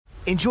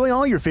Enjoy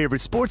all your favorite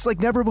sports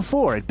like never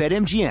before at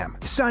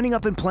BetMGM. Signing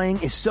up and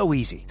playing is so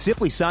easy.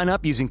 Simply sign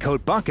up using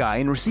code Buckeye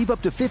and receive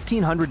up to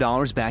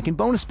 $1,500 back in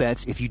bonus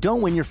bets if you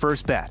don't win your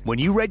first bet. When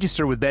you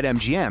register with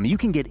BetMGM, you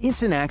can get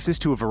instant access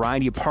to a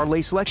variety of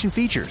parlay selection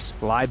features,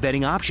 live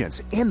betting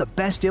options, and the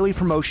best daily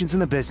promotions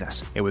in the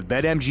business. And with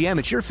BetMGM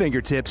at your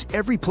fingertips,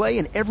 every play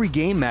and every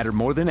game matter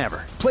more than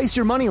ever. Place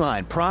your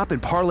moneyline, prop,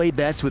 and parlay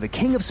bets with the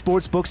king of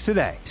sportsbooks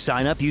today.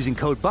 Sign up using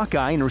code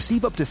Buckeye and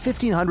receive up to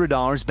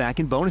 $1,500 back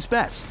in bonus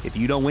bets if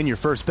you don't win your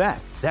first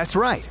bet. That's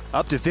right,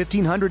 up to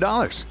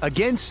 $1,500.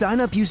 Again, sign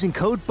up using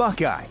code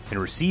Buckeye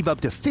and receive up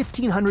to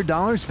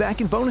 $1,500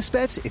 back in bonus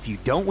bets if you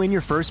don't win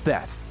your first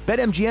bet.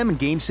 BetMGM and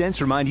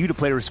GameSense remind you to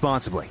play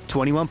responsibly.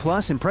 21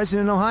 plus and present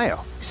in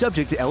Ohio.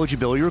 Subject to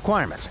eligibility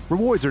requirements.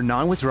 Rewards are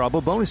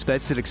non-withdrawable bonus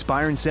bets that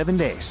expire in 7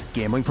 days.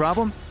 Gambling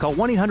problem? Call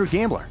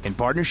 1-800-GAMBLER in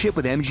partnership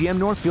with MGM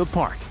Northfield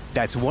Park.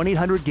 That's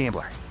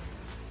 1-800-GAMBLER.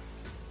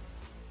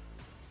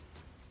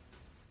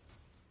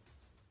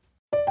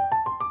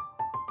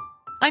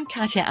 I'm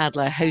Katya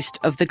Adler, host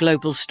of The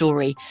Global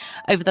Story.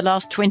 Over the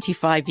last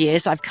 25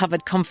 years, I've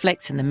covered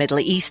conflicts in the Middle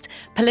East,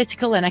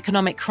 political and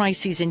economic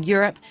crises in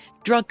Europe,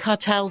 drug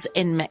cartels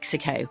in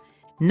Mexico.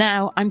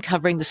 Now I'm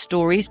covering the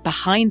stories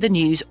behind the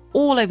news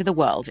all over the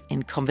world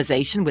in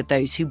conversation with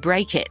those who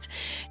break it.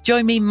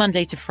 Join me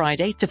Monday to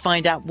Friday to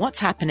find out what's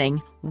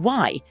happening,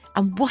 why,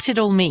 and what it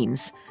all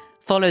means.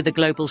 Follow The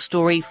Global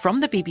Story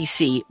from the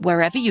BBC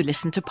wherever you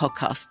listen to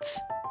podcasts.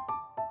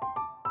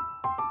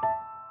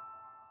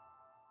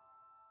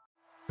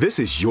 This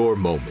is your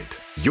moment,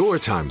 your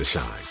time to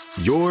shine,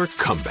 your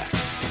comeback.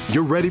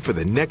 You're ready for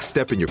the next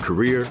step in your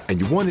career, and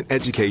you want an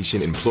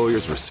education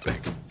employers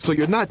respect. So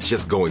you're not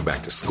just going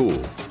back to school,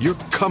 you're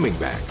coming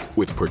back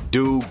with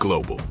Purdue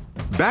Global.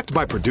 Backed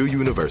by Purdue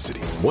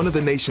University, one of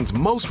the nation's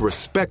most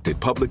respected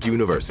public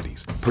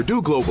universities,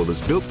 Purdue Global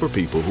is built for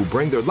people who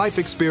bring their life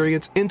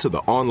experience into the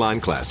online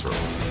classroom.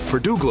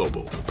 Purdue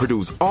Global,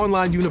 Purdue's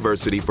online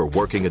university for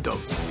working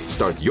adults.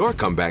 Start your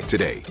comeback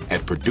today at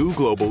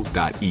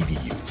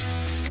purdueglobal.edu.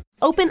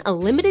 Open a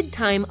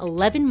limited-time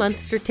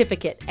 11-month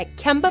certificate at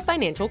Kemba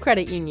Financial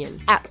Credit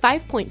Union. At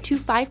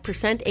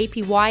 5.25%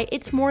 APY,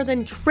 it's more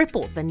than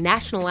triple the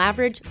national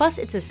average, plus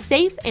it's a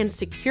safe and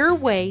secure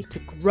way to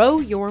grow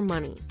your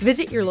money.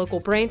 Visit your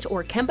local branch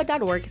or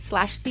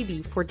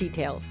kemba.org/cb for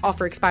details.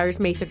 Offer expires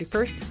May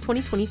 31st,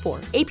 2024.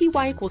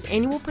 APY equals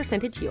annual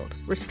percentage yield.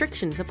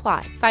 Restrictions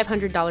apply.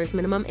 $500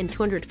 minimum and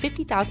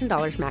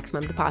 $250,000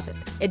 maximum deposit.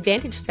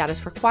 Advantage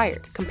status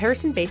required.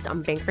 Comparison based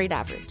on bank rate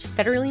average.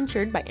 Federally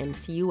insured by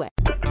NCUA.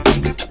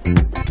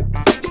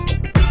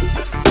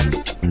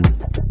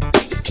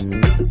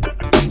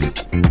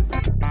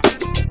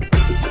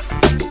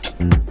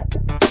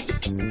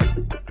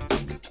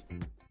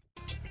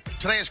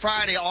 Today is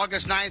Friday,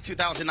 August 9th,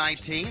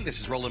 2019. This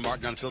is Roland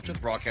Martin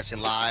Unfiltered, broadcasting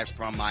live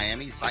from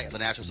Miami, site of the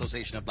National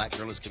Association of Black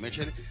Journalists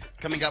Convention.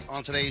 Coming up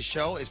on today's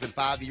show, it's been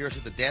 5 years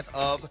since the death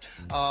of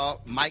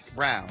Mike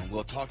Brown.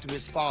 We'll talk to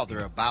his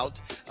father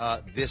about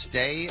this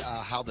day,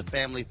 how the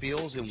family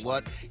feels, and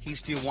what he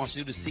still wants to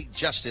do to seek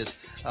justice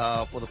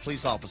for the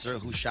police officer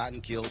who shot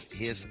and killed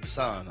his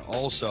son.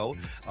 Also,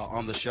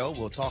 on the show,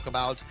 we'll talk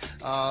about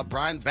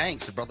Brian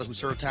Banks, a brother who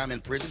served time in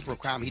prison for a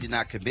crime he did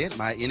not commit.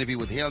 My interview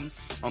with him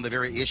on the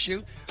very issue.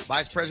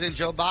 Vice President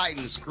Joe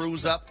Biden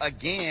screws up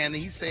again.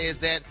 He says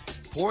that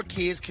poor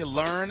kids can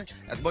learn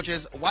as much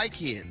as white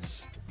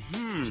kids.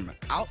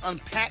 I'll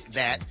unpack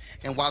that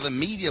and why the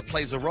media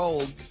plays a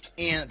role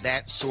in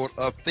that sort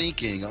of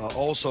thinking.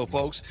 Also,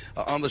 folks,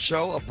 on the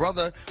show, a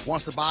brother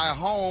wants to buy a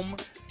home.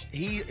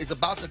 He is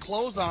about to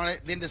close on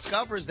it, then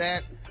discovers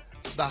that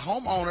the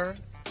homeowner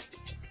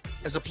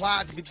is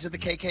applied to the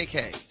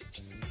KKK.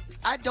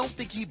 I don't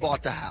think he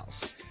bought the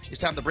house. It's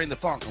time to bring the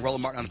funk and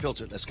Roland Martin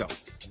Unfiltered. Let's go.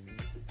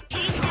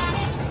 He's got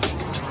it.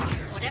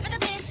 Whatever the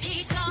miss,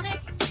 he's on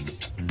it.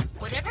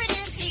 Whatever it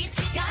is, he's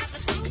got the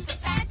scoop, the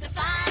fact, the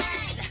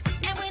find.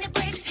 And when it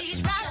breaks,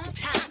 he's right on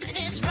time and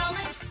it's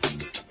rolling.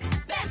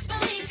 Best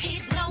believe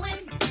he's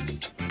knowing.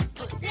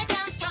 Putting it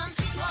down from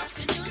sports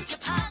to news to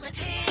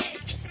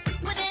politics.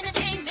 With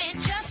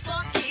entertainment just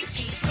for kicks,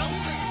 he's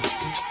rolling.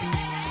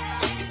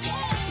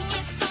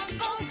 It's on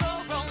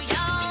go,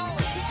 y'all.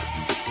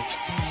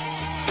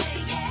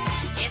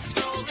 It's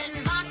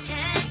Roland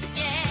Martin,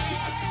 yeah.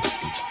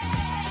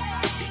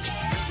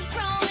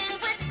 Rolling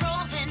with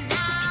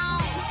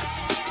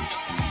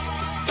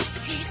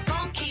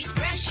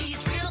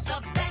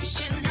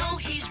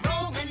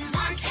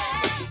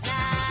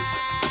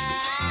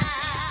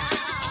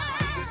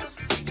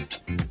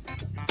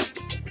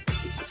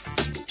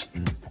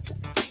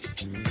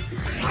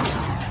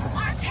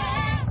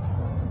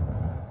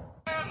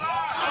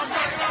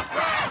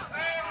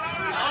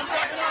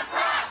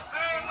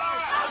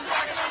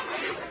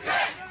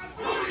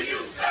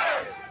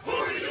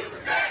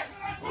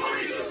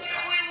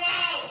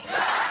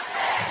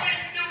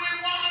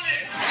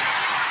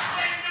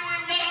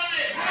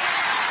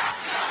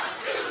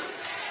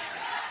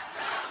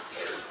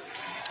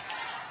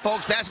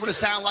Folks, that's what it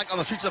sounded like on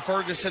the streets of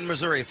Ferguson,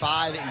 Missouri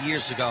 5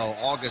 years ago,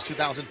 August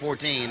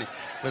 2014,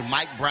 when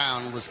Mike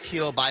Brown was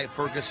killed by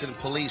Ferguson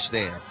police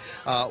there.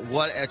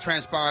 What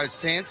transpired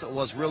since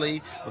was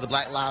really when the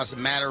Black Lives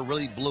Matter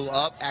really blew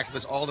up.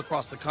 Activists all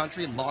across the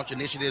country launched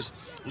initiatives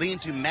leading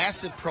to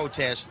massive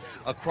protests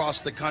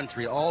across the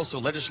country. Also,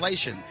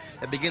 legislation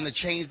that began to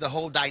change the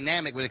whole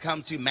dynamic when it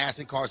comes to mass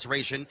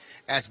incarceration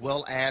as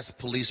well as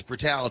police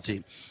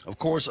brutality. Of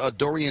course,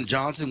 Dorian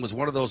Johnson was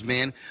one of those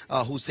men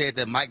who said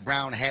that Mike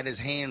Brown had his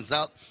hands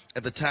up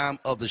at the time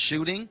of the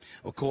shooting.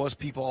 Of course,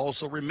 people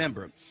also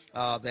remember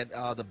that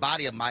the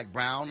body of Mike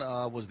Brown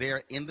was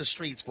there in the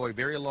streets for a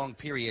very long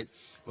period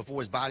before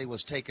his body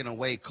was taken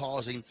away,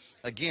 causing,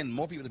 again,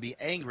 more people to be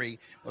angry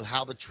with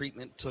how the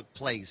treatment took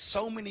place.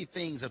 So many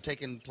things have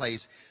taken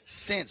place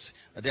since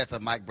the death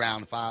of Mike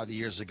Brown 5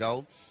 years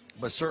ago.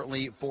 But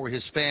certainly for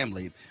his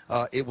family,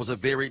 it was a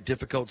very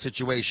difficult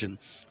situation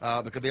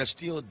because they're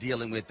still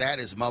dealing with that.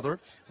 His mother,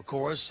 of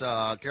course,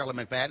 Carolyn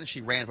McFadden, she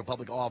ran for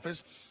public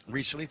office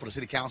recently for the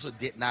city council,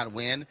 did not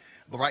win.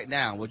 But right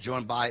now, we're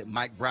joined by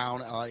Mike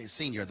Brown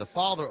Sr., the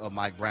father of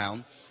Mike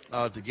Brown,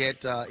 to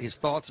get his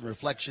thoughts and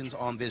reflections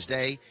on this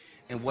day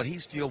and what he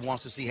still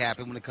wants to see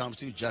happen when it comes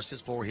to justice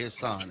for his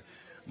son.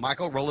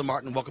 Michael, Roland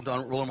Martin, welcome to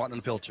Roland Martin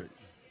Unfiltered.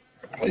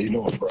 How you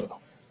doing, brother?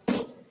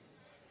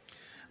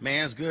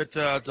 Man, it's good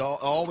to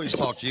always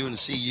talk to you and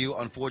see you.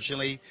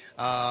 Unfortunately,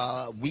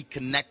 we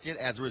connected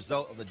as a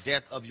result of the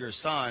death of your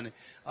son.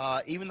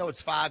 Even though it's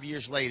 5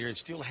 years later, it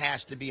still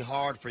has to be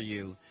hard for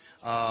you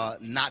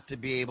not to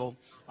be able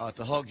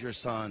to hug your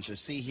son, to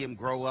see him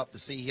grow up, to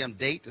see him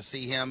date, to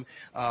see him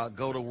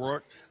go to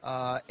work,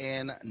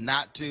 and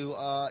not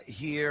to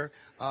hear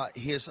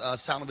his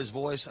sound of his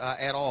voice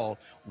at all.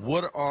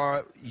 What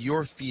are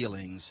your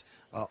feelings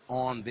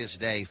on this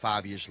day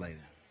 5 years later?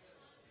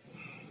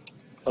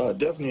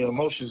 Definitely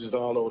emotions is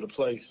all over the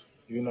place.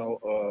 You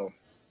know,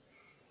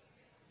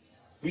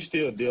 we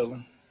still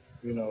dealing.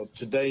 You know,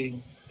 today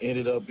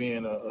ended up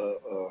being a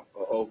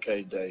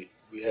okay day.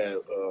 We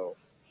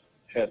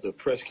had the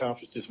press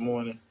conference this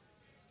morning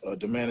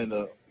demanding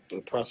the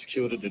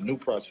prosecutor, the new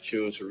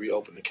prosecutor, to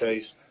reopen the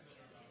case.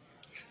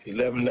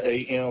 11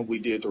 a.m. we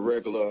did the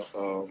regular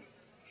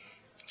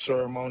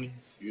ceremony,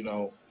 you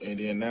know, and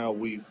then now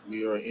we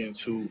are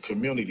into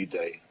community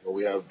day where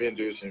we have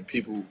vendors and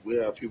people. We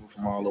have people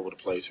from all over the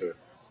place here,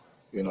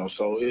 you know.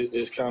 So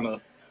it's kind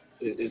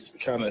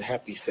of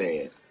happy,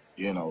 sad,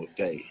 you know,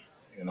 day,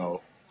 you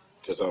know,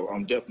 because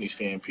I'm definitely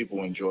seeing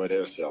people enjoy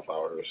their self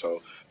out here.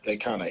 So that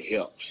kind of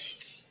helps.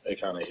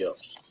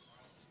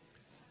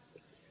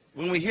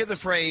 When we hear the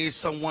phrase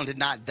 "someone did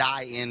not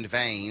die in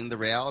vain," the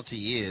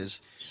reality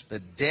is the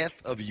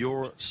death of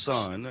your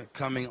son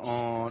coming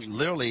on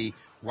literally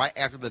right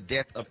after the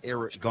death of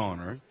Eric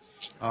Garner,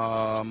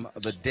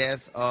 the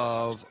death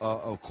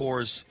of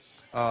course,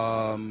 in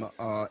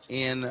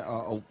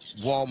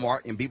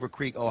Walmart in Beaver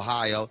Creek,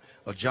 Ohio,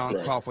 of John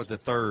Crawford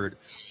III.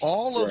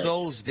 All of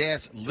those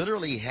deaths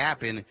literally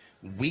happened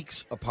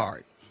weeks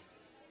apart.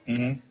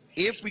 Mm-hmm.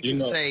 If we can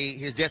say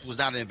his death was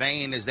not in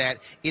vain, is that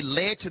it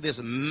led to this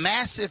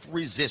massive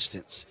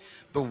resistance,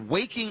 the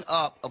waking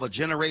up of a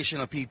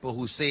generation of people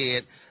who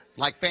said,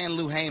 like Fan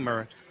Lou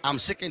Hamer, I'm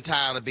sick and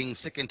tired of being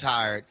sick and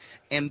tired.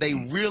 And they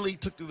really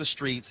took to the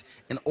streets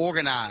and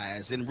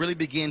organized and really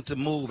began to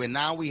move. And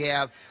now we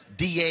have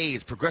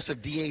DAs,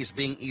 progressive DAs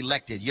being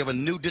elected. You have a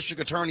new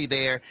district attorney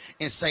there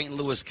in St.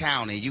 Louis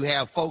County. You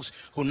have folks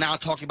who are now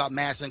talking about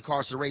mass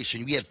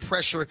incarceration. You had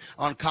pressure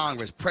on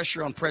Congress,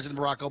 pressure on President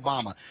Barack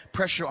Obama,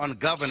 pressure on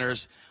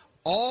governors.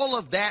 All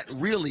of that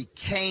really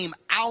came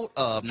out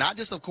of, not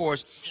just, of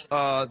course,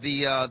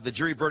 the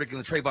jury verdict in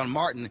the Trayvon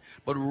Martin,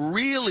 but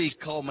really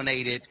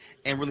culminated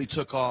and really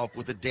took off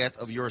with the death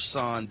of your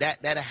son.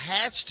 That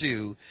has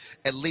to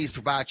at least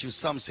provide you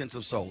some sense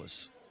of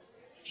solace.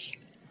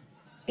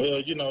 Well,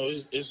 you know,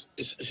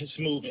 it's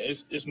moving.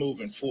 It's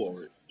moving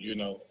forward. You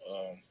know,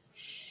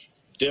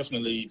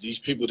 definitely these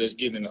people that's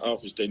getting in the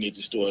office, they need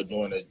to start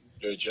doing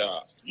their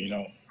job. You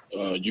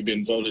know, you've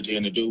been voted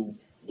in to do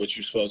what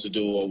you're supposed to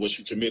do or what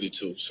you committed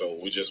to. So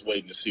we're just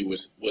waiting to see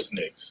what's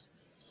next.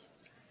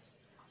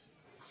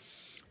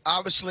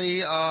 Obviously,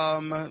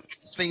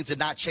 things did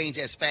not change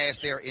as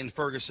fast there in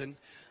Ferguson.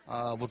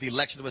 With the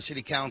election of a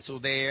city council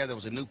there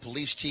was a new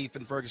police chief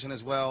in Ferguson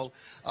as well.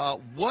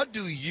 What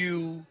do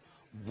you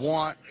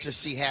want to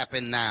see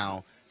happen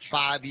now,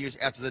 5 years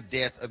after the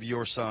death of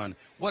your son?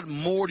 What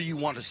more do you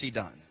want to see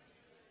done?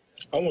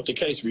 I want the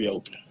case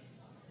reopened.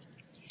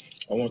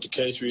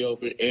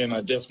 And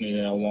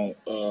I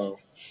want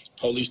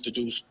police to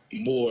do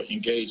more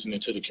engaging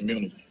into the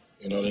community.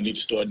 You know, they need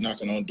to start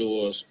knocking on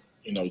doors,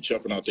 you know,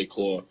 jumping out their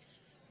car,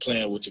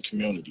 playing with the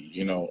community,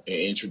 you know, and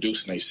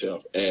introducing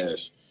themselves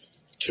as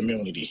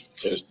community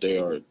because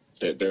they're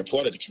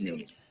part of the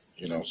community,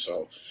 you know.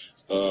 So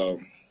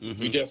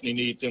we definitely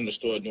need them to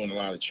start doing a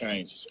lot of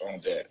changes on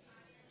that.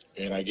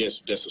 And I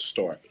guess that's a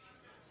start.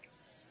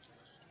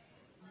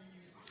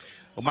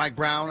 Well, Mike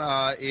Brown,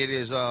 it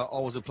is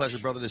always a pleasure,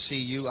 brother, to see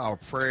you. Our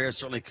prayers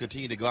certainly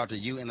continue to go out to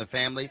you and the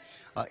family.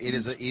 It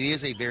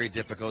is a very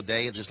difficult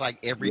day, just like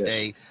every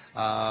day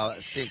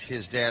since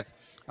his death.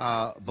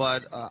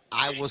 But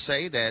I will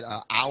say that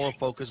our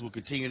focus will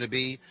continue to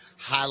be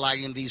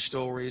highlighting these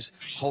stories,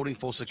 holding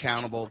folks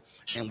accountable,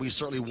 and we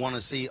certainly want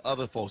to see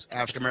other folks,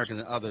 African Americans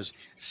and others,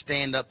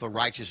 stand up for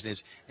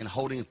righteousness and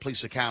holding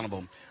police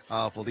accountable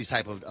for these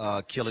type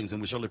of killings.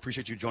 And we certainly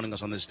appreciate you joining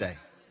us on this day.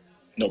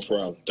 No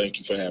problem. Thank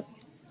you for having me.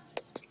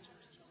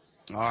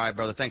 All right,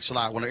 brother. Thanks a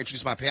lot. I want to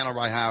introduce my panel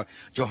right now.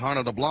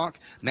 Johanna LeBlanc,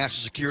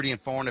 National Security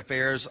and Foreign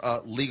Affairs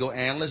legal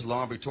analyst.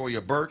 Lauren Victoria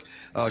Burke.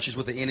 She's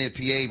with the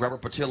NNPA.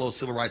 Robert Patillo,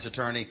 civil rights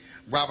attorney.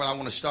 Robert, I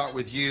want to start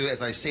with you.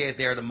 As I said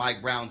there to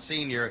Mike Brown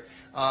Sr.,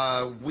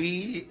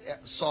 we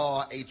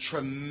saw a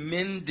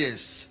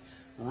tremendous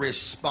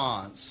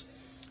response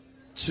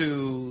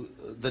to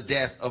the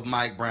death of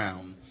Mike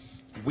Brown.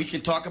 We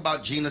can talk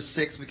about Jena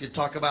 6. We can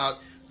talk about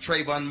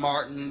Trayvon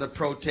Martin, the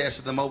protests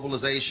and the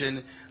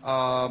mobilization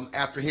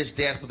after his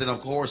death, but then,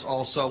 of course,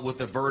 also with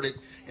the verdict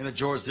in the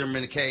George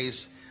Zimmerman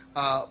case.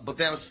 But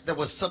there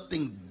was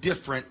something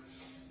different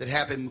that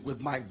happened with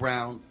Mike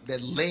Brown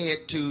that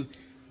led to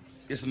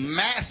this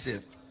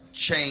massive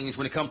change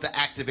when it comes to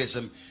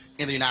activism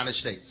in the United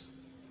States.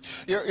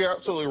 You're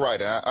absolutely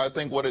right. I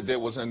think what it did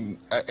was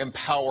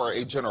empower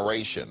a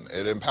generation.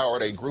 It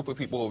empowered a group of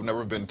people who have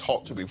never been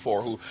talked to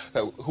before,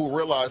 who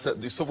realized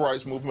that the civil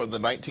rights movement of the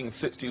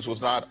 1960s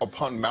was not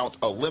upon Mount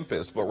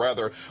Olympus, but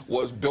rather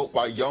was built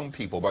by young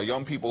people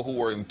who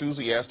were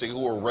enthusiastic,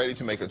 who were ready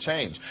to make a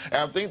change. And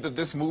I think that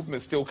this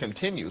movement still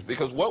continues,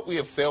 because what we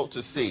have failed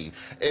to see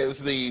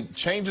is the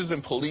changes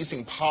in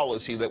policing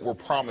policy that were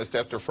promised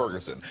after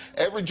Ferguson.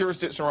 Every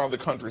jurisdiction around the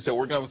country said,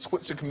 we're going to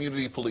switch to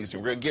community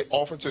policing. We're going to get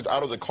officers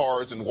out of the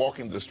cars and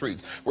walking the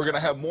streets. We're going to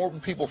have more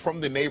people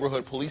from the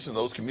neighborhood policing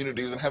those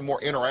communities and have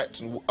more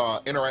interaction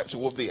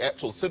with the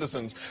actual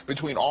citizens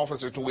between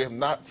officers. And we have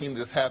not seen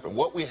this happen.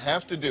 What we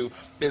have to do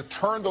is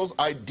turn those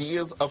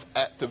ideas of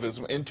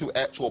activism into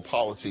actual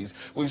policies.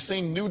 We've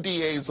seen new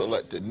DAs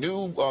elected,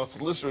 new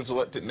solicitors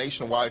elected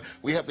nationwide.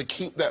 We have to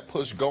keep that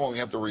push going. We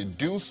have to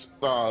reduce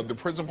the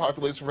prison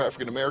population for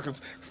African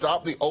Americans,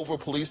 stop the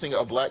over-policing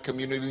of black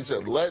communities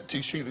that led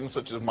to shootings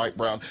such as Mike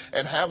Brown,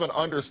 and have an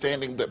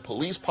understanding that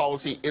police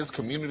policy is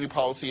community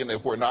policy, and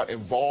if we're not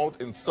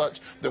involved in such,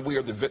 then we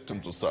are the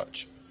victims of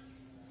such.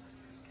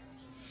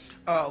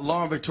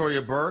 Lauren Victoria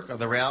Burke,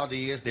 the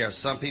reality is there are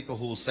some people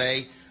who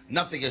say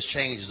nothing has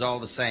changed, it's all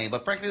the same,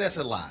 but frankly that's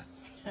a lie.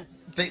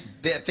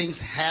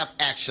 Things have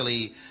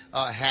actually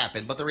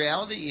happened, but the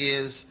reality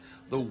is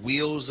the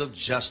wheels of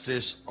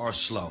justice are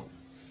slow.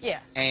 Yeah.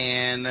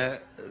 And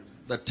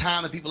the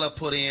time that people have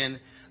put in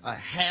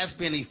has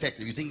been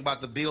effective. You think about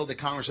the bill that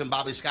Congressman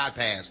Bobby Scott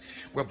passed,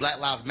 where Black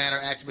Lives Matter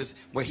activists,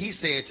 where he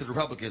said to the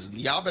Republicans,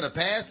 y'all better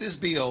pass this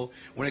bill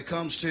when it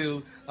comes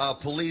to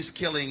police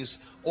killings,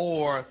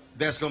 or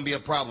there's going to be a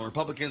problem.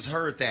 Republicans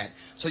heard that.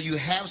 So you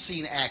have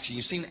seen action.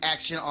 You've seen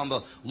action on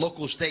the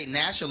local, state, and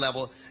national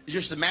level. It's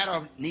just a matter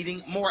of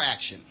needing more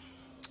action.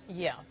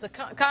 Yeah.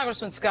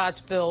 Congressman Scott's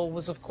bill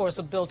was, of course,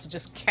 a bill to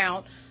just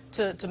count,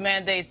 to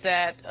mandate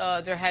that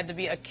there had to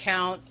be a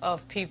count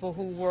of people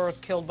who were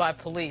killed by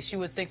police. You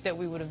would think that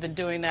we would have been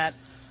doing that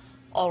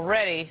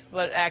already,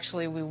 but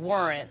actually we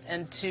weren't.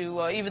 And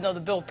to even though the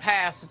bill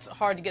passed, it's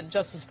hard to get the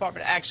Justice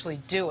Department to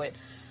actually do it.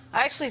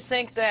 I actually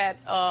think that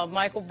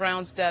Michael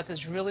Brown's death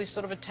is really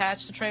sort of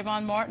attached to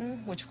Trayvon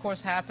Martin, which of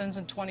course happens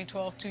in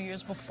 2012, 2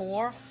 years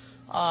before.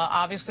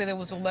 Obviously there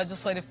was a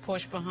legislative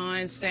push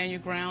behind Stand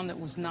Your Ground that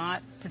was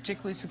not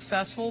particularly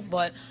successful,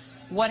 but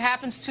what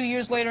happens 2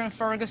 years later in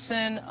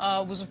Ferguson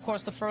was, of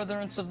course, the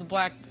furtherance of the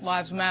Black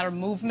Lives Matter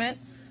movement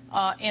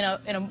in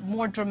a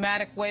more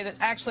dramatic way that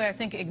actually, I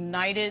think,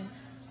 ignited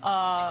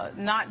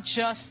not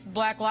just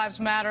Black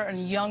Lives Matter and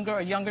a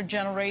younger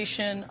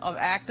generation of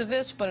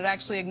activists, but it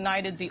actually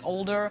ignited the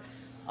older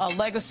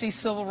legacy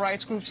civil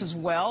rights groups as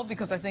well,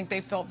 because I think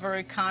they felt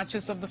very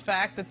conscious of the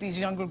fact that these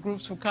younger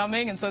groups were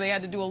coming, and so they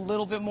had to do a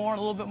little bit more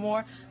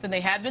than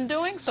they had been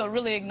doing. So it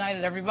really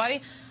ignited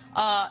everybody.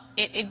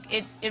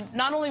 It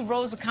not only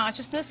rose the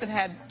consciousness, it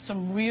had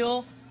some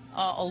real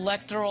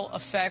electoral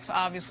effects.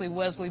 Obviously,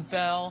 Wesley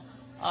Bell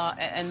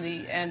and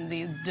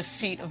the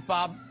defeat of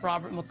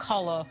Robert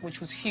McCullough, which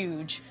was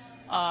huge.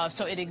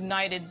 So it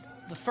ignited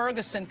the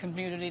Ferguson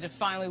community to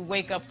finally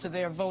wake up to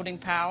their voting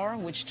power,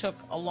 which took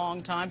a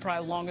long time,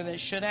 probably longer than it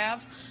should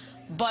have.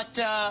 But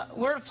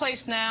we're at a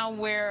place now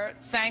where,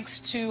 thanks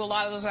to a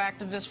lot of those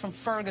activists from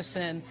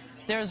Ferguson,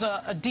 there's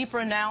a deeper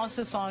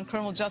analysis on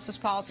criminal justice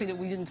policy that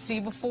we didn't see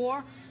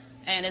before,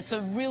 and it's a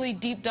really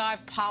deep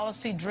dive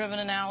policy-driven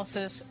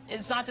analysis.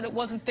 It's not that it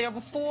wasn't there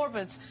before,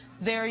 but it's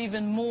there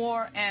even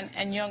more,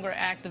 and younger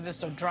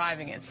activists are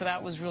driving it. So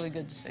that was really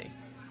good to see.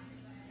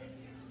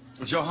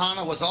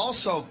 Johanna, was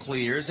also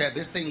clear is that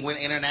this thing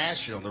went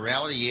international. The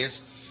reality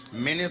is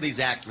many of these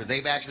activists,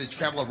 they've actually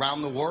traveled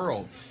around the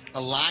world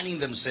aligning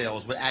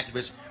themselves with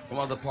activists from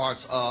other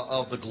parts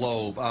of the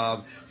globe.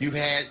 You've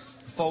had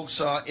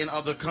folks in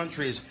other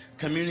countries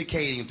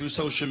communicating through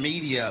social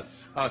media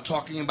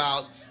talking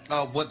about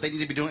what they need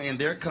to be doing in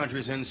their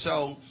countries. And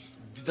so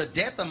the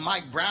death of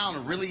Mike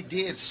Brown really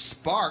did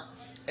spark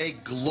a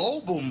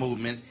global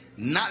movement,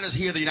 not just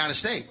here in the United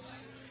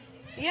States.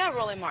 Yeah,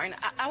 Roland Martin,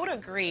 I would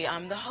agree.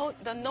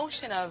 The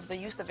notion of the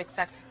use of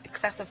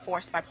excessive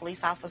force by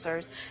police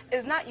officers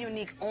is not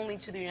unique only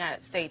to the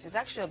United States. It's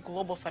actually a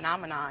global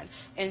phenomenon.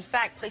 In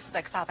fact, places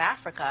like South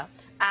Africa,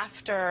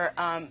 after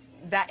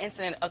that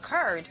incident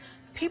occurred,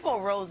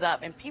 people rose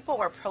up and people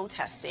were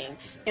protesting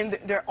in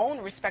their own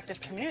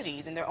respective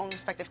communities, in their own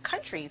respective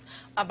countries,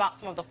 about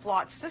some of the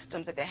flawed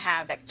systems that they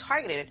have that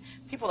targeted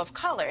people of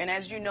color. And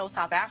as you know,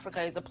 South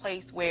Africa is a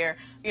place where,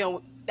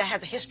 that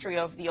has a history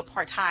of the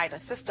apartheid, a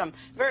system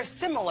very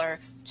similar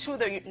to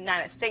the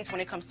United States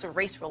when it comes to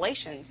race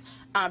relations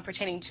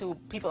pertaining to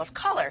people of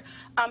color.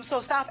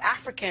 So South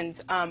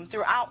Africans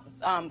throughout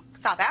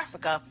South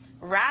Africa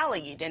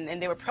rallied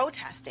and they were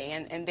protesting,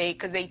 and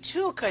because they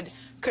too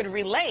could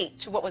relate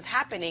to what was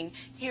happening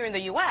here in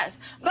the U.S.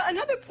 But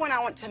another point I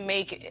want to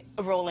make,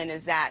 Roland,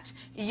 is that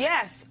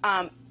yes,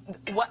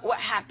 what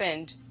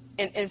happened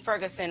in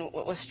Ferguson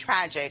was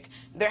tragic.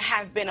 There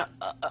have been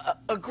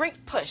a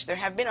great push. There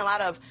have been a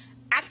lot of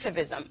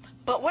activism.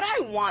 But what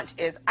I want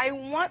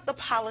the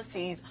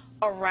policies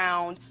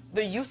around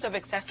the use of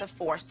excessive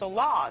force, the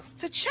laws,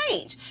 to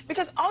change.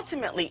 Because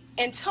ultimately,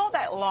 until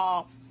that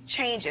law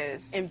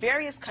changes in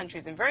various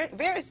countries, in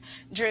various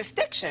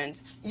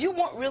jurisdictions, you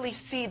won't really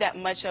see that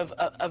much of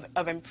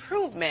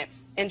improvement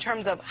in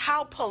terms of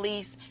how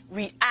police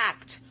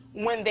react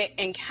when they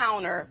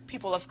encounter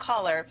people of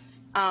color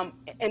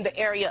in the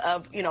area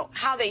of,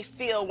 how they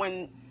feel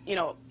when,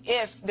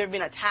 if they've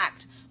been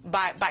attacked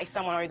by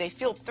someone or they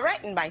feel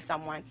threatened by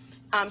someone.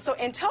 So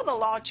until the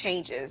law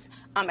changes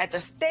at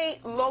the state,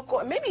 local,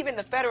 and maybe even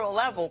the federal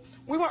level,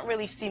 we won't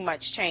really see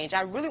much change.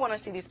 I really want to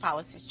see these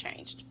policies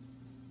changed.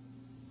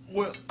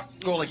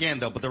 Well, again,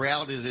 though, but the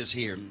reality is this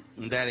here,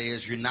 and that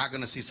is you're not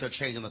going to see such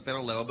change on the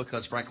federal level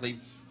because, frankly,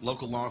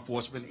 local law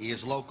enforcement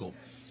is local.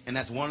 And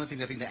that's one of the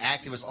things I think the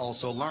activists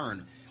also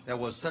learned. There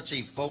was such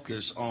a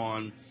focus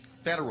on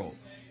federal,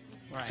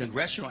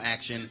 congressional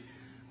action,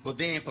 but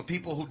then for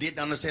people who didn't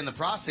understand the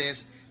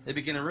process, they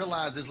begin to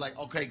realize it's like,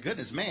 okay,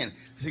 goodness, man,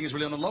 I think it's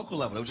really on the local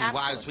level, which is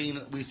why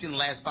we've seen in the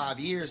last 5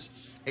 years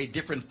a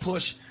different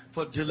push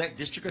to elect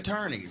district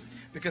attorneys,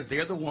 because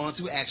they're the ones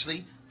who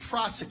actually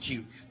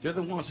prosecute. They're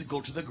the ones who go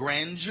to the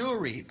grand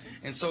jury.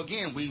 And so,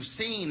 again, we've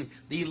seen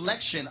the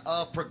election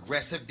of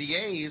progressive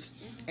DAs,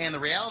 and the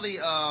reality,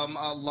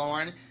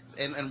 Lauren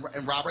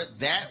and Robert,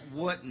 that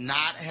would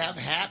not have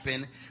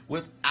happened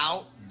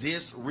without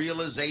this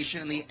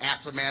realization in the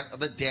aftermath of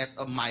the death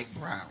of Mike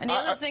Brown. And the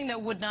other thing that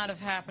would not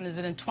have happened is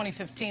that in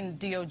 2015,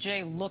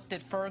 DOJ looked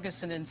at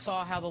Ferguson and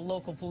saw how the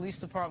local police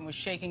department was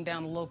shaking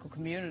down the local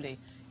community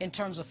in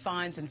terms of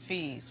fines and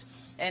fees.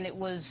 And it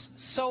was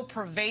so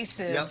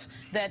pervasive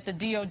that the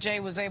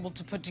DOJ was able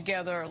to put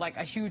together like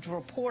a huge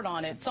report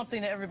on it,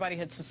 something that everybody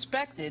had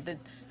suspected,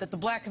 that the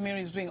black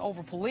community was being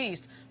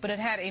over-policed, but it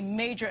had a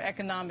major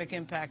economic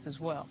impact as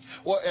well.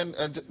 Well,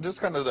 and just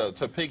kind of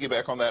to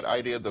piggyback on that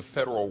idea of the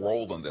federal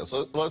role in this,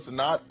 let's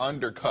not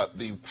undercut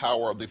the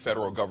power of the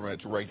federal government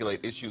to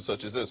regulate issues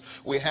such as this.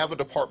 We have a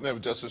Department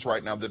of Justice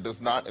right now that does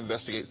not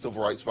investigate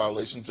civil rights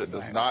violations, that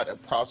does not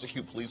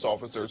prosecute police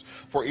officers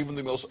for even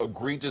the most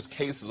egregious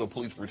cases of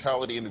police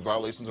brutality and the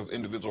violations of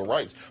individual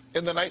rights.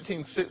 In the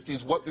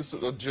 1960s,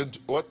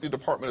 what the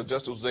Department of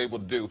Justice was able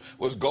to do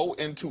was go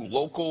into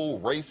local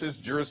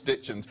racist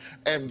jurisdictions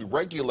and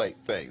regulate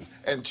things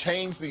and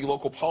change the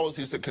local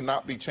policies that could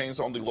not be changed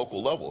on the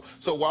local level.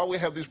 So while we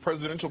have these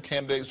presidential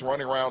candidates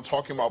running around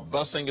talking about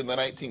busing in the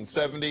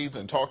 1970s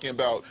and talking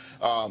about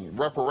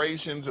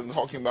reparations and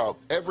talking about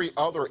every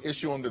other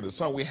issue under the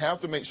sun, we have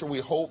to make sure we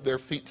hold their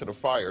feet to the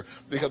fire,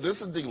 because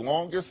this is the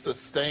longest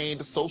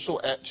sustained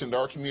social action that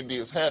our community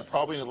has had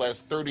probably in the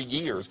last 30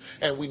 years,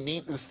 and we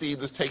need to see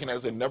this taken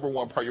as a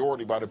 #1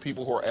 priority by the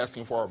people who are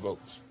asking for our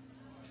votes.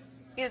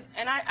 Yes,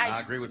 and I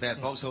agree with that,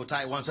 folks. So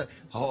tight one second.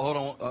 Hold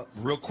on,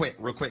 real quick.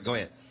 Go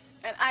ahead.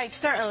 And I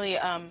certainly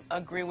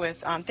agree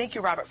with, thank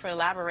you, Robert, for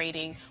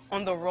elaborating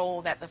on the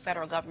role that the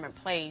federal government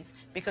plays,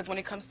 because when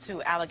it comes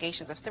to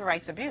allegations of civil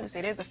rights abuse,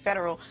 it is a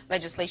federal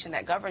legislation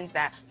that governs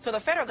that. So the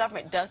federal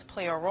government does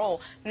play a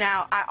role.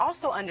 Now, I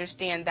also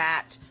understand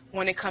that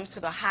when it comes to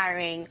the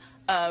hiring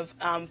of,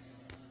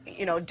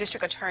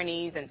 district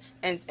attorneys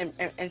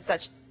and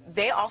such,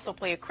 they also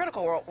play a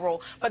critical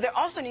role, but there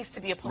also needs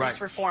to be a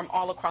police reform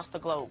all across the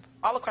globe,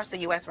 all across the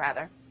U.S.,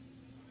 rather.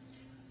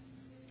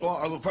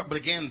 Well, but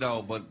again,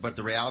 though, but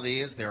the reality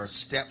is there are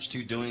steps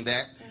to doing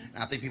that.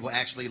 And I think people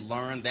actually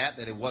learned that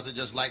it wasn't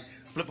just like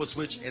flip a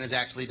switch and it's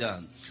actually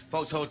done.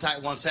 Folks, hold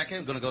tight 1 second.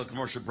 We're going to go to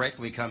commercial break.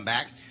 When we come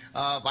back,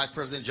 Vice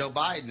President Joe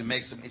Biden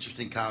makes some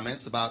interesting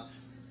comments about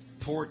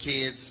poor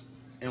kids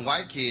and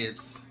white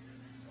kids.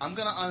 I'm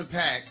going to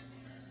unpack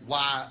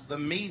why the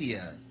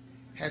media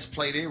has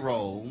played a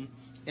role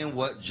in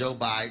what Joe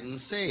Biden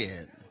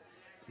said.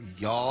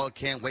 Y'all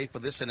can't wait for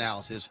this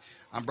analysis.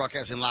 I'm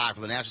broadcasting live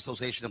from the National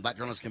Association of Black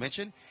Journalists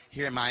Convention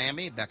here in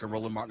Miami. Back on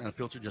Roland Martin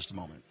Unfiltered in just a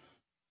moment.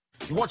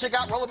 You want to check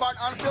out Roland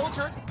Martin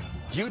Unfiltered?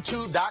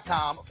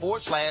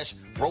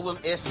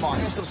 youtube.com/Roland S.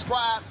 Martin. And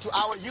subscribe to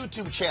our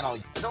YouTube channel.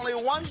 There's only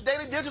one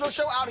daily digital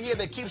show out here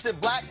that keeps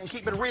it black and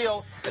keep it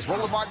real. It's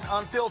Roland Martin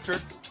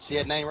Unfiltered. See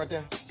that name right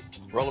there?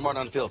 Roland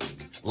Martin Unfiltered.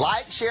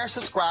 Like, share,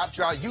 subscribe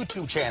to our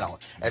YouTube channel.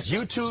 That's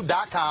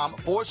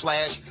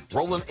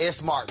youtube.com/Roland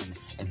S. Martin.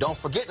 And don't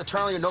forget to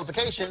turn on your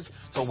notifications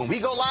so when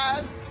we go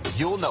live,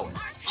 you'll know it.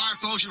 All right,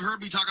 folks, you've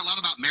heard me talk a lot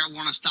about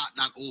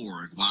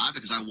marijuanastock.org. Why?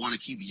 Because I want to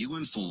keep you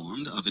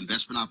informed of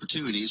investment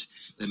opportunities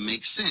that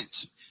make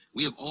sense.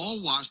 We have all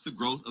watched the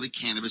growth of the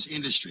cannabis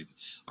industry.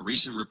 A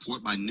recent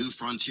report by New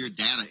Frontier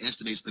Data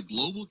estimates the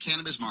global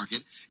cannabis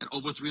market at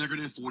over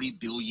 $340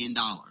 billion.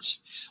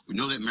 We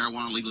know that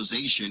marijuana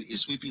legalization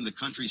is sweeping the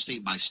country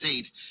state by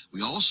state.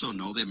 We also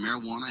know that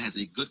marijuana has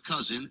a good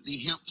cousin, the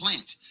hemp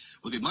plant,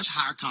 with a much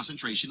higher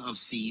concentration of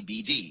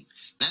CBD.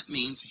 That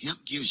means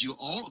hemp gives you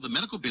all of the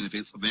medical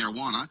benefits of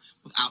marijuana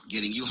without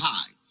getting you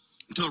high.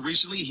 Until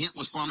recently, hemp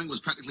farming was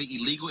practically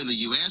illegal in the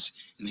U.S.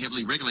 and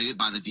heavily regulated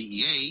by the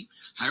DEA.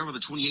 However, the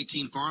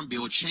 2018 Farm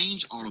Bill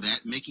changed all of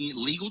that, making it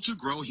legal to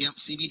grow hemp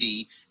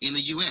CBD in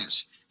the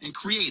U.S. and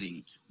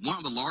creating one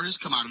of the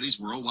largest commodities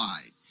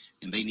worldwide.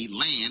 And they need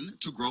land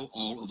to grow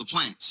all of the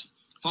plants.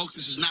 Folks,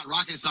 this is not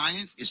rocket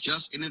science. It's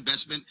just an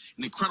investment,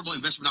 an incredible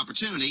investment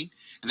opportunity.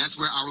 And that's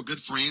where our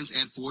good friends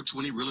at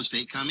 420 Real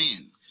Estate come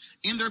in.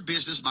 In their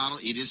business model,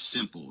 it is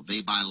simple.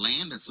 They buy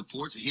land that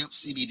supports hemp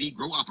CBD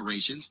grow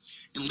operations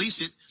and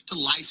lease it to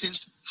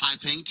licensed,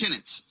 high-paying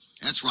tenants.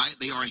 That's right,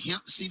 they are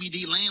hemp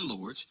CBD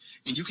landlords,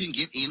 and you can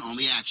get in on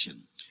the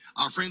action.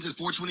 Our friends at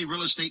 420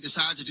 Real Estate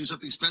decided to do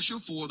something special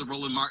for the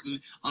Roland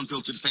Martin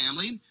Unfiltered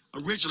family.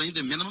 Originally,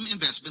 the minimum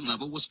investment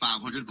level was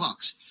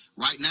 $500.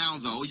 Right now,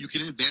 though, you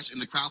can invest in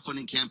the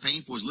crowdfunding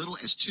campaign for as little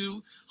as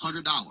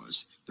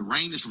 $200. The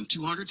range is from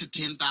 $200 to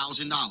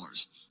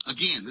 $10,000.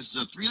 Again, this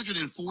is a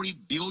 $340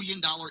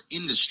 billion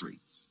industry,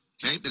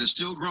 okay, that is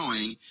still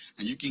growing,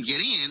 and you can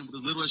get in with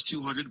as little as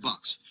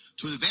 $200.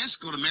 To invest,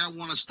 go to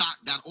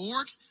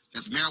marijuanastock.org.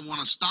 That's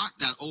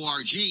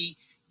marijuanastock.org.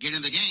 Get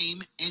in the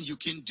game, and you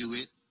can do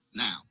it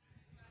now.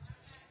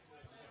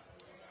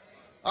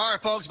 All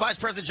right, folks, Vice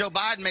President Joe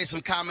Biden made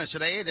some comments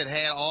today that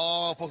had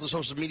all folks on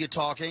social media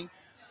talking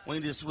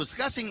when he was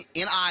discussing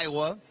in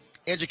Iowa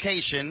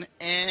education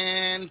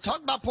and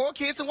talking about poor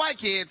kids and white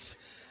kids.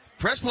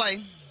 Press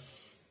play.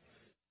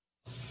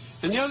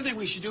 And the other thing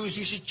we should do is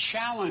we should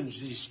challenge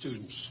these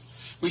students.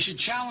 We should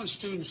challenge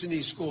students in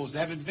these schools to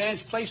have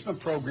advanced placement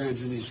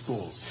programs in these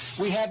schools.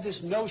 We have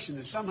this notion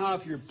that somehow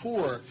if you're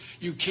poor,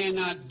 you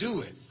cannot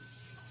do it.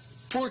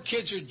 Poor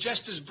kids are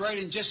just as bright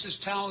and just as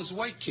talented as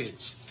white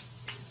kids.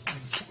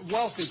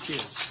 Wealthy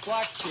kids,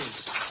 black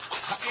kids,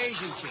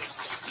 Asian kids.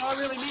 No, I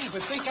really mean it,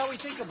 but think how we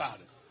think about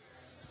it.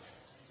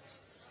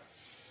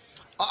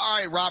 All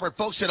right, Robert.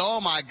 Folks said,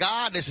 oh, my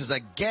God, this is a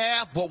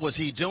gaffe. What was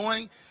he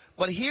doing?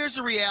 But here's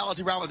the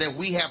reality, Robert, that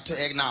we have to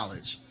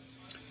acknowledge.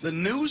 The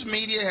news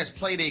media has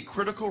played a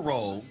critical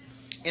role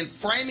in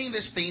framing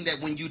this thing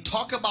that when you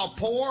talk about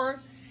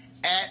poor,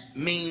 that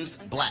means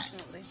black.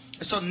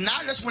 So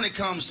not just when it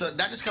comes to,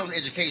 not just comes to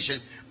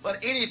education, but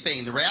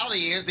anything. The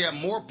reality is there are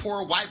more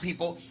poor white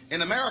people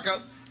in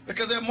America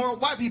because there are more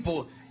white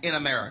people in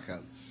America.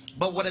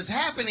 But what has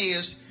happened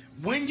is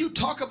when you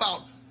talk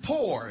about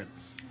poor,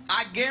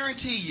 I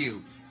guarantee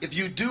you, if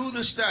you do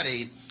the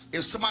study,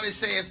 if somebody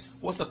says,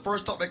 what's the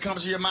first thought that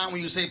comes to your mind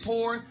when you say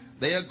poor?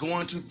 They are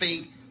going to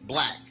think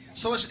black.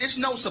 So it's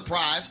no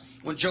surprise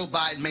when Joe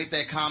Biden made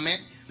that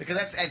comment, because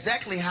that's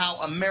exactly how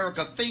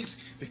America thinks,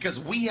 because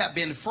we have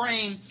been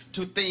framed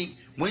to think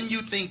when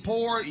you think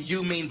poor,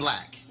 you mean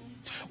black.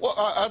 Well,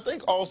 I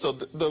think also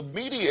the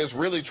media is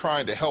really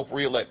trying to help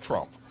reelect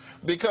Trump.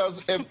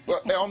 Because if,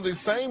 on the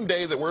same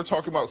day that we're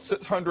talking about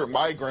 600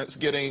 migrants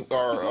getting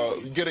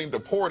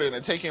deported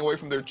and taken away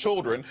from their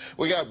children,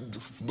 we got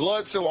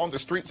blood still on the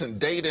streets in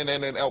Dayton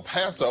and in El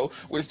Paso.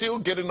 We're still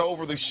getting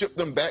over the ship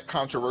them back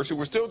controversy.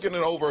 We're still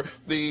getting over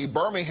the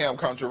Birmingham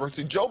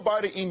controversy. Joe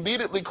Biden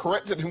immediately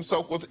corrected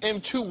himself within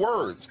 2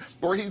 words,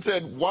 where he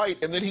said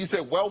white and then he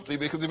said wealthy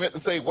because he meant to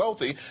say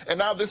wealthy. And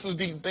now this is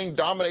the thing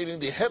dominating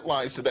the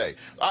headlines today.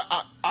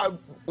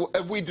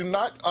 We do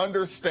not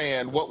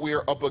understand what we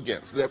are up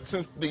against. That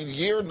since the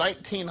year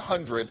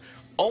 1900,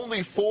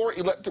 only 4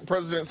 elected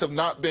presidents have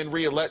not been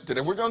reelected.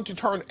 And we're going to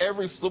turn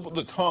every slip of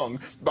the tongue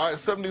by a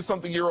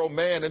 70-something-year-old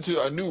man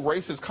into a new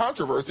racist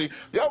controversy.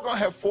 Y'all going to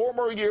have 4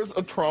 more years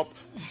of Trump,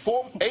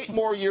 8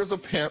 more years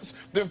of Pence,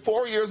 then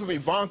 4 years of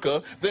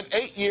Ivanka, then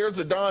 8 years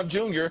of Don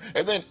Jr.,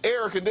 and then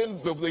Eric, and then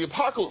the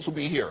apocalypse will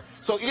be here.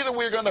 So either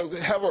we're going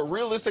to have a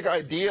realistic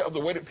idea of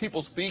the way that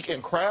people speak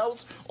in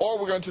crowds, or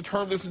we're going to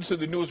turn this into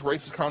the newest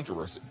racist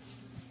controversy.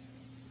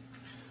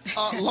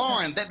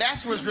 Lauren,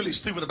 that's what's really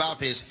stupid about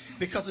this,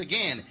 because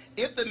again,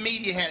 if the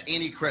media had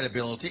any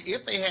credibility,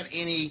 if they had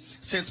any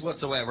sense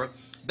whatsoever,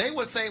 they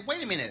would say,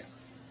 wait a minute,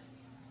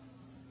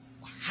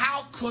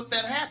 how could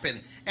that happen?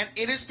 And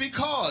it is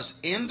because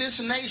in this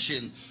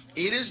nation,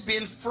 it has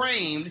been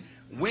framed,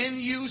 when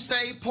you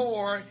say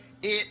poor,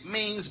 it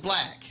means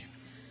black.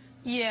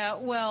 Yeah,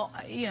 well,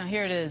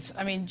 here it is.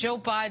 I mean, Joe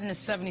Biden is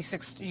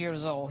 76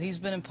 years old. He's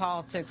been in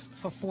politics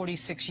for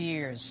 46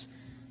 years.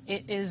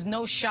 It is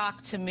no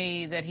shock to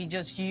me that he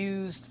just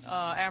used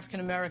African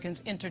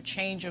Americans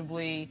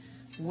interchangeably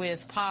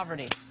with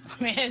poverty.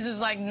 I mean, it's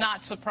just like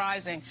not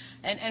surprising.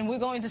 And we're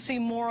going to see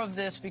more of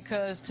this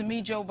because, to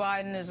me, Joe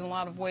Biden is in a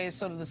lot of ways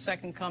sort of the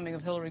second coming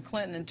of Hillary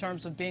Clinton in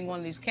terms of being one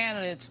of these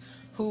candidates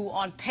who,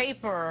 on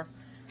paper,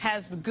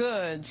 has the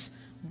goods,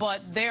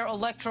 but their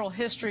electoral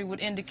history would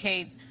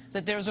indicate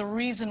that there's a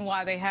reason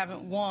why they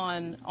haven't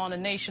won on a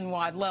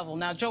nationwide level.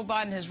 Now, Joe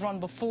Biden has run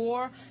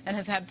before and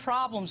has had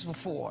problems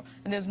before,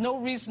 and there's no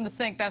reason to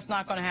think that's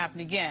not going to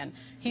happen again.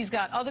 He's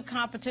got other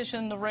competition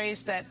in the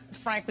race that,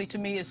 frankly, to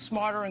me, is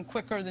smarter and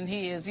quicker than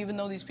he is, even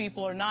though these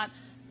people are not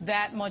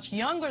that much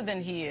younger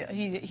than he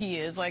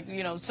is. Like,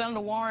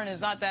 Senator Warren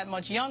is not that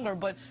much younger,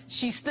 but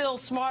she's still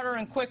smarter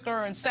and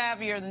quicker and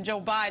savvier than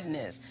Joe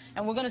Biden is.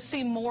 And we're going to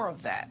see more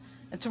of that.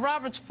 And to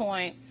Robert's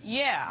point,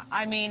 yeah,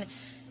 I mean,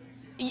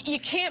 you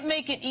can't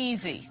make it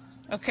easy,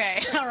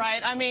 okay? All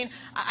right? I mean,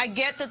 I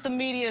get that the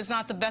media is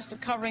not the best at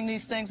covering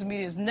these things. The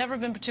media has never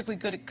been particularly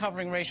good at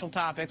covering racial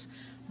topics.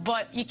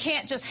 But you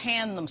can't just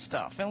hand them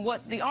stuff. And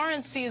what the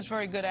RNC is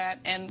very good at,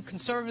 and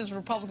conservatives and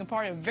Republican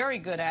Party are very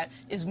good at,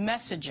 is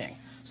messaging.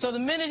 So the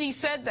minute he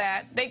said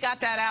that, they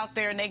got that out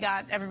there, and they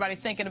got everybody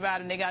thinking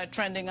about it, and they got it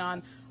trending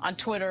on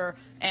Twitter,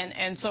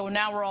 and so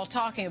now we're all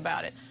talking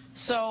about it.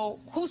 So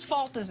whose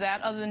fault is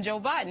that other than Joe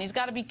Biden? He's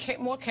got to be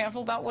more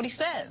careful about what he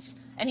says.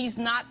 And he's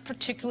not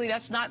particularly,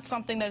 that's not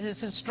something that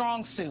is his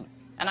strong suit.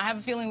 And I have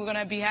a feeling we're going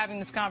to be having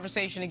this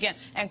conversation again.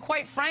 And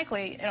quite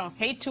frankly,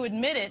 hate to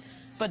admit it,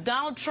 but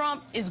Donald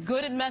Trump is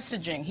good at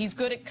messaging. He's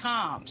good at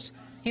comms.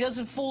 He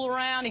doesn't fool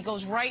around. He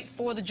goes right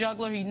for the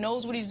jugular. He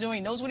knows what he's doing.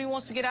 He knows what he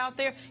wants to get out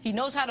there. He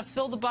knows how to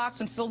fill the box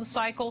and fill the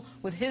cycle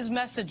with his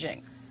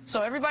messaging.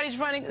 So everybody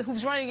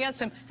who's running against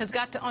him has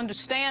got to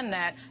understand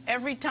that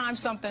every time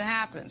something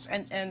happens.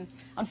 And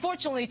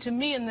unfortunately, to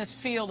me, in this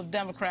field of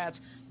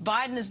Democrats,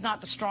 Biden is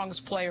not the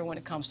strongest player when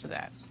it comes to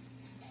that.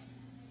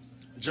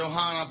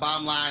 Johanna,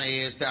 bottom line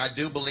is that I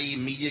do believe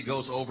media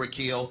goes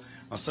overkill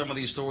on some of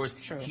these stories.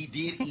 True. He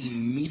did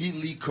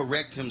immediately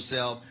correct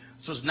himself,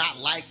 so it's not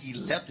like he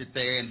left it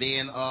there and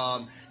then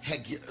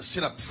had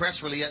sent a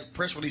press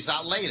release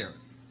out later.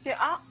 Yeah,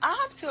 I'll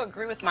have to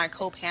agree with my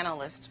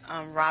co-panelist,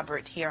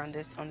 Robert, here on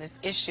this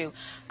issue.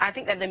 I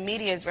think that the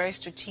media is very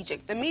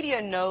strategic. The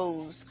media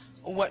knows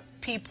what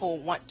people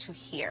want to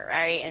hear,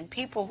 right? And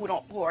people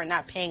who are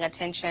not paying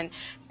attention,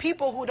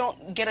 people who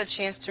don't get a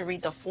chance to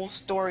read the full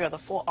story or the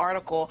full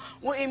article,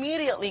 will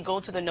immediately go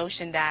to the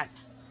notion that,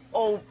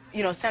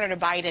 Senator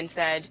Biden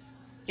said,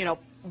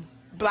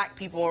 black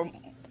people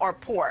are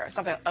poor,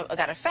 something of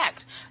that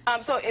effect.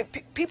 So if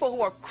people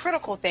who are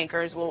critical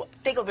thinkers will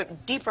think a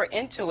bit deeper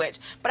into it,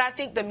 but I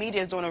think the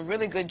media is doing a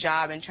really good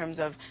job in terms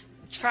of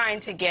trying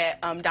to get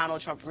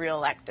Donald Trump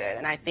reelected.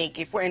 And I think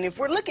if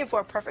we're looking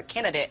for a perfect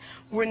candidate,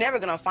 we're never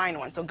going to find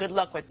one. So good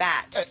luck with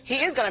that.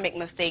 He is going to make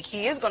mistakes.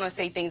 He is going to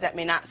say things that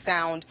may not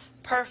sound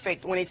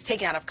perfect when it's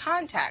taken out of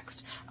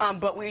context.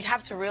 But we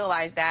have to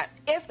realize that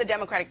if the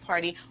Democratic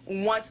Party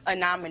wants a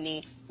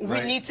nominee, we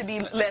need to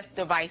be less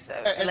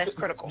divisive and less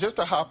critical. Just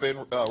to hop in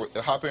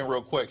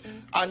real quick,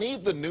 I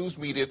need the news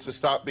media to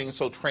stop being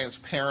so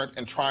transparent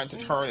and trying to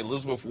turn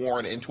Elizabeth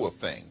Warren into a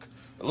thing.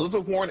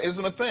 Elizabeth Warren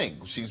isn't a thing.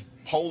 She's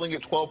polling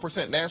at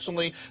 12%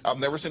 nationally. I've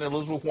never seen an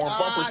Elizabeth Warren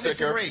bumper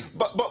sticker.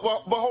 But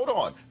hold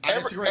on.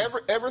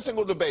 Every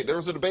single debate, there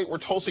was a debate where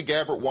Tulsi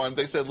Gabbard won.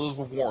 They said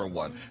Elizabeth Warren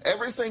won.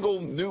 Every single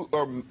new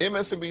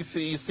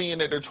MSNBC,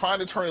 CNN, they're trying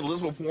to turn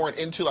Elizabeth Warren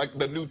into like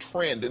the new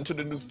trend, into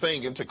the new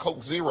thing, into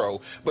Coke Zero.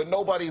 But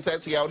nobody's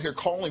actually out here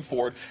calling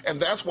for it,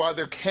 and that's why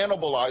they're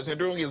cannibalizing. They're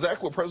doing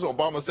exactly what President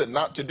Obama said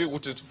not to do,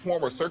 which is to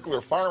form a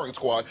circular firing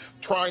squad,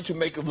 trying to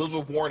make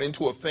Elizabeth Warren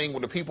into a thing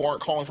when the people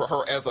aren't calling for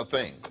her as a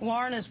thing.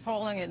 Warren is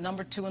polling at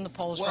number 2 in the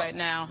polls right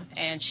now,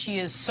 and she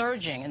is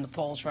surging in the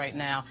polls right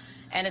now.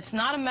 And it's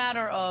not a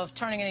matter of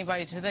turning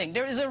anybody to a thing.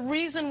 There is a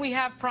reason we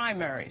have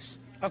primaries,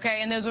 okay?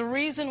 And there's a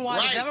reason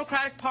why the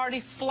Democratic Party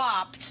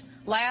flopped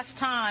last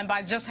time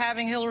by just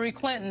having Hillary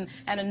Clinton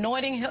and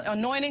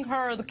anointing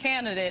her the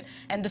candidate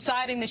and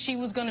deciding that she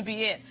was going to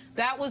be it.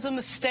 That was a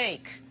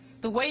mistake.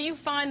 The way you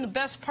find the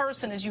best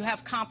person is you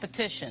have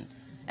competition.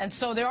 And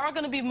so there are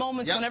going to be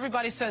moments when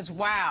everybody says,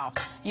 wow,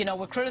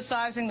 we're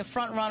criticizing the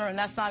front runner, and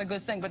that's not a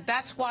good thing. But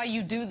that's why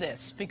you do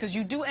this, because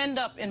you do end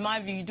up, in my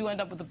view, you do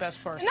end up with the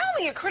best person. Not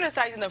only you're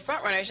criticizing the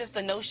front runner, it's just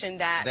the notion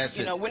that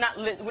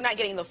we're not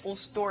getting the full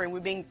story.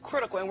 We're being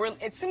critical,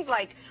 and it seems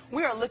like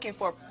we are looking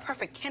for a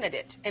perfect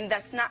candidate, and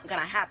that's not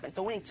going to happen.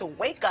 So we need to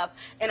wake up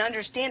and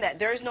understand that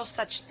there is no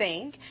such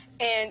thing,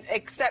 and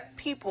accept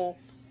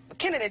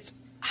candidates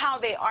how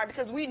they are,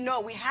 because we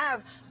know we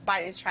have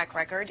Biden's track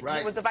record.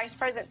 He was the vice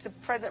president to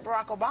President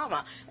Barack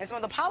Obama, and some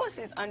of the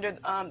policies under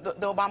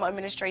the Obama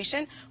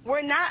administration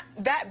were not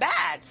that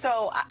bad.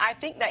 So I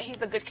think that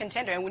he's a good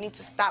contender, and we need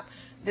to stop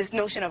this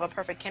notion of a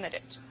perfect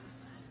candidate.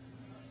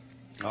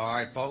 All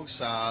right,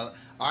 folks. All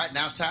right,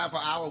 now it's time for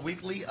our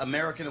weekly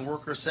American and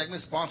Worker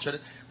segment,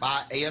 sponsored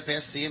by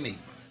AFS-CME.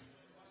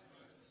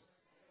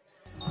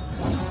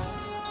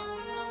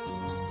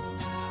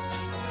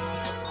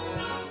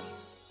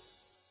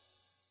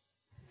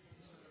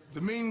 The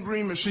Mean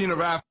Green Machine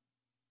of Africa.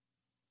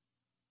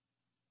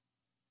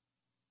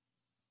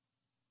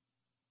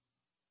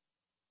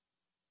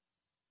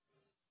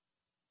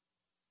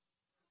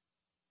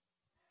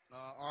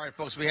 All right,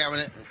 folks, we're having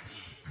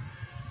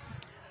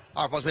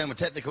a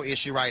technical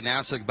issue right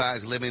now, so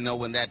guys, let me know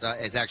when that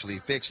is actually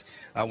fixed.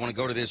 I want to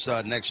go to this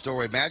next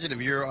story. Imagine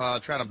if you're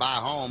trying to buy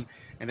a home,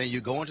 and then you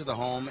go into the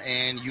home,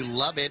 and you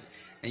love it,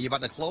 and you're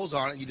about to close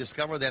on it, you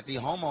discover that the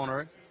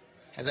homeowner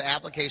has an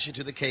application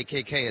to the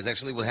KKK. It's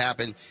actually what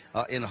happened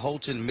in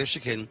Holton,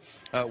 Michigan,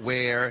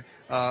 where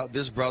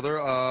this brother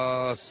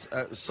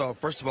saw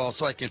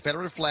a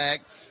Confederate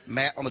flag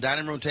mat on the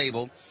dining room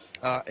table,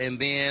 and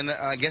then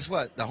guess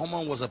what? The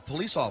homeowner was a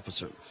police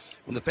officer.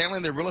 When the family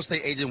and their real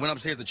estate agent went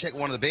upstairs to check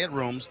one of the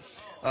bedrooms,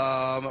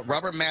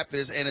 Robert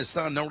Mathis and his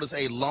son noticed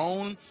a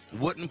lone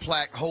wooden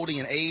plaque holding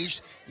an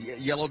aged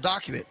yellow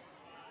document.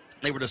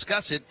 They were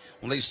discussing it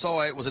when they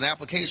saw it was an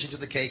application to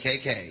the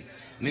KKK.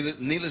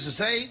 Needless to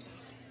say,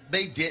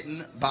 they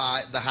didn't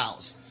buy the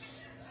house.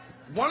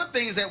 One of the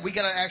things that we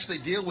got to actually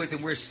deal with,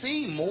 and we're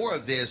seeing more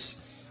of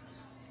this,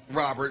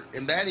 Robert,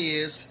 and that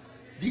is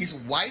these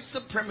white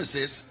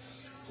supremacists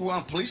who are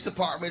on police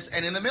departments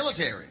and in the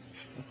military.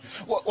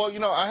 Well, you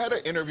know, I had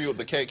an interview with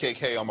the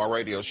KKK on my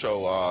radio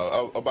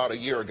show about a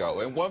year ago,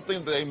 and one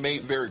thing they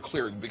made very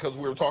clear, because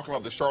we were talking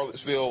about the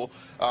Charlottesville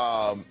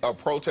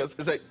protests,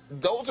 is that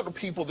those are the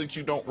people that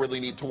you don't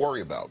really need to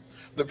worry about.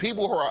 The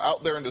people who are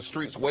out there in the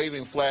streets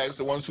waving flags,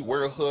 the ones who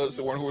wear hoods,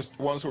 the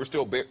ones who are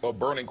still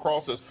burning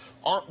crosses,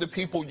 aren't the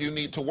people you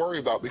need to worry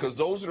about, because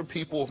those are the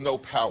people with no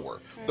power.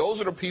 Those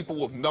are the people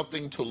with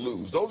nothing to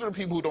lose. Those are the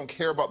people who don't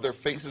care about their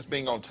faces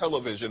being on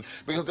television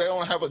because they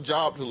don't have a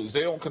job to lose.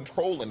 They don't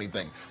control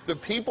anything. The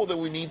people that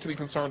we need to be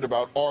concerned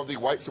about are the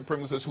white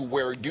supremacists who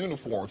wear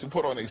uniforms, who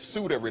put on a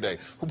suit every day,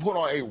 who put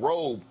on a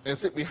robe and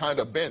sit behind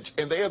a bench.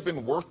 And they have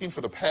been working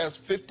for the past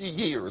 50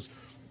 years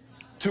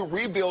to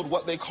rebuild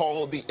what they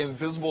call the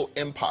invisible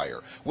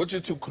empire, which is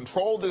to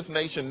control this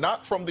nation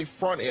not from the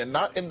front end,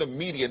 not in the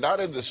media, not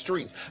in the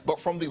streets, but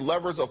from the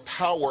levers of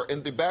power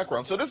in the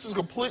background. So this is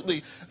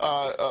completely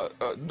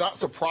not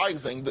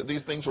surprising that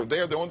these things were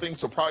there. The only thing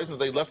surprising is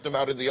they left them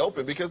out in the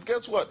open, because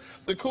guess what?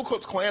 The Ku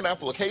Klux Klan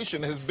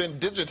application has been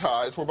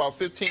digitized for about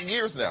 15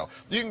 years now.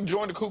 You can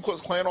join the Ku Klux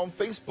Klan on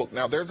Facebook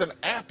now. There's an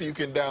app you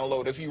can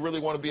download if you really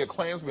want to be a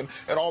Klansman,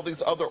 and all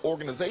these other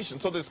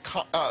organizations.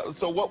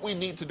 So what we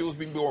need to do is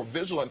be more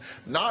vigilant,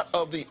 not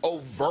of the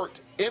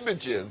overt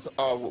images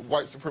of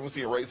white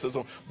supremacy and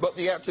racism, but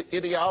the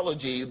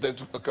ideology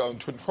that's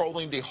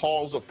controlling the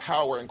halls of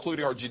power,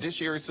 including our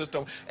judiciary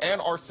system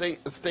and our state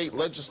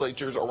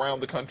legislatures around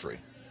the country.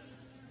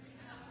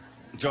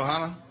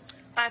 Johanna?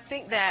 I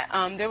think that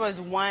there was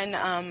one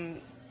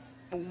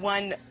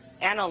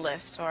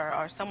analyst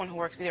or someone who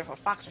works either for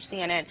Fox or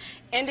CNN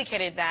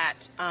indicated that,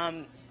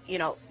 you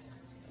know,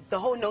 the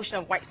whole notion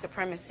of white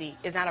supremacy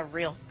is not a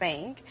real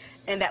thing,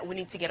 and that we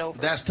need to get over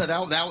it.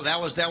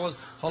 That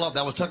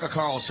was Tucker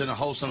Carlson, a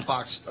host on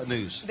Fox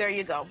News. There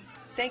you go.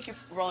 Thank you,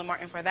 Roland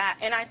Martin, for that.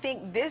 And I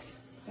think this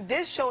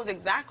shows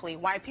exactly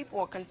why people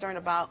are concerned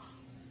about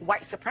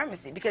white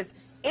supremacy, because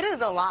it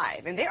is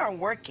alive, and they are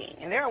working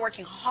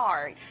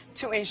hard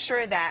to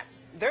ensure that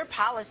their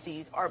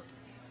policies are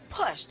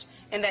pushed,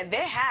 and that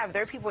they have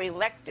their people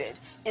elected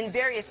in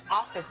various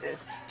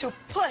offices to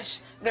push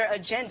their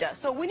agenda.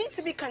 So we need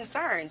to be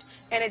concerned.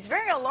 And it's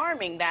very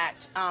alarming that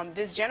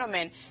this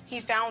gentleman,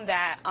 he found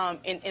that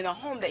in a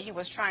home that he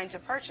was trying to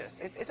purchase.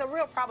 It's a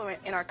real problem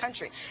in our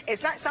country.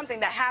 It's not something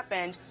that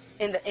happened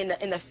in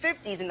the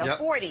 50s, in the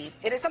 40s.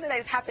 It is something that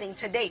is happening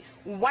today.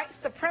 White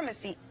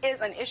supremacy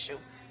is an issue.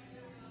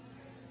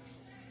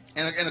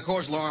 And of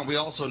course, Lauren, we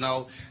also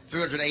know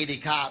 380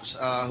 cops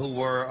who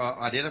were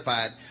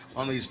identified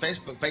on these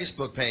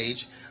Facebook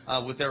page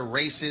with their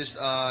racist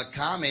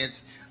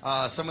comments.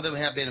 Some of them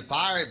have been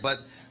fired, but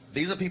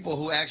these are people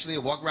who actually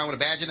walk around with a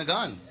badge and a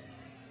gun.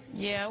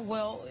 Yeah,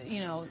 well, you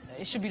know,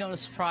 it should be no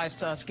surprise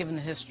to us, given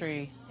the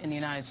history in the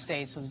United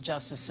States of the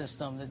justice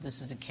system, that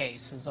this is the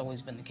case. It's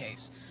always been the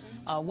case.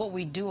 What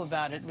we do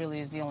about it really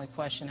is the only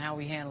question. How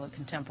we handle it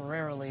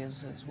contemporarily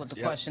is what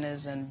the question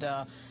is. And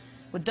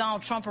with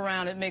Donald Trump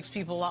around, it makes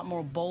people a lot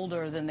more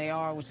bolder than they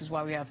are, which is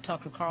why we have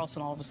Tucker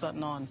Carlson all of a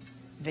sudden on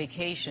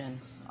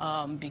vacation,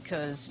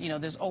 because, you know,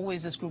 there's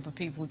always this group of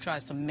people who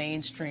tries to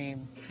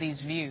mainstream these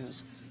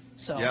views.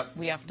 So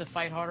we have to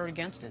fight harder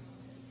against it.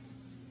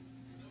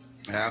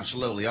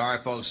 Absolutely. All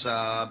right, folks,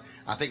 I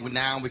think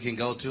now we can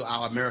go to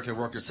our American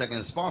Workers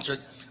segment, sponsored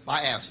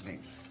by AFSCME.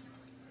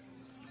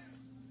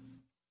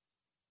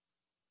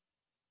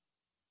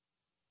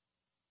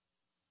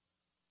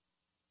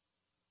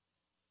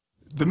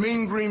 The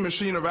Mean Green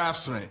Machine of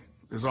AFSCME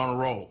is on a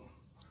roll.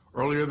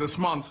 Earlier this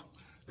month,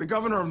 the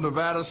governor of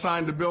Nevada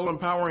signed a bill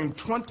empowering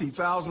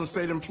 20,000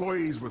 state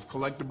employees with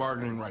collective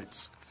bargaining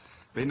rights.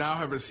 They now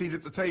have a seat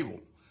at the table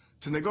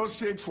to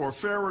negotiate for a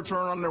fair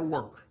return on their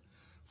work,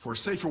 for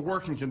safer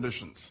working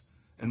conditions,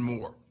 and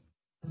more.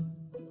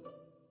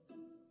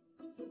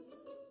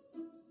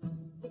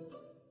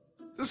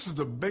 This is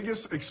the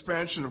biggest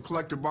expansion of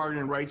collective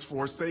bargaining rights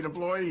for state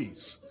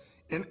employees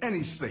in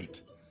any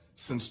state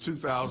since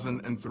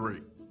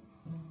 2003.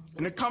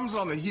 And it comes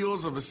on the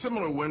heels of a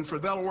similar win for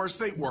Delaware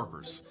state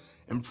workers,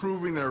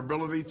 improving their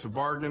ability to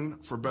bargain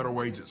for better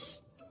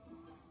wages.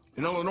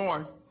 In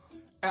Illinois,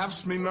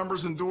 AFSCME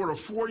members endured a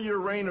 4-year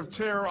reign of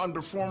terror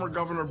under former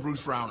Governor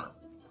Bruce Rauner.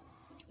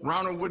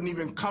 Rauner wouldn't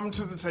even come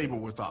to the table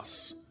with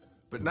us.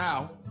 But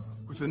now,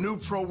 with the new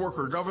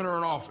pro-worker governor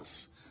in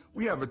office,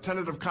 we have a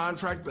tentative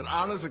contract that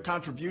honors the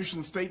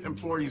contributions state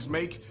employees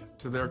make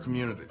to their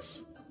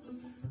communities.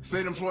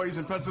 State employees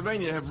in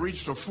Pennsylvania have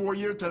reached a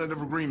 4-year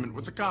tentative agreement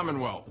with the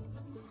Commonwealth.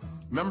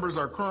 Members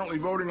are currently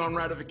voting on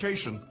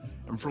ratification,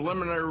 and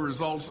preliminary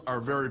results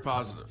are very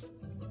positive.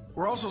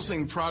 We're also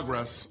seeing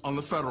progress on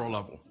the federal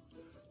level.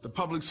 The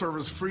Public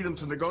Service Freedom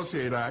to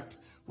Negotiate Act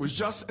was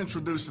just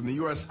introduced in the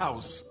U.S.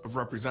 House of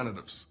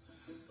Representatives.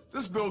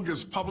 This bill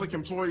gives public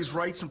employees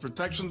rights and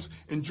protections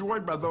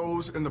enjoyed by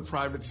those in the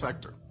private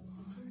sector.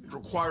 It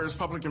requires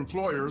public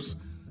employers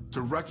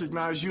to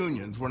recognize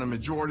unions when a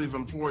majority of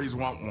employees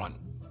want one,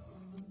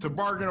 to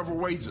bargain over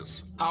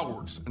wages,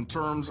 hours, and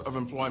terms of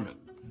employment,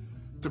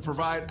 to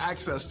provide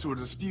access to a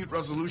dispute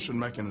resolution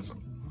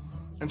mechanism,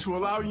 and to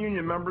allow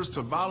union members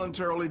to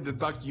voluntarily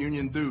deduct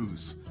union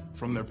dues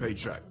from their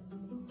paycheck.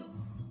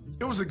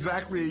 It was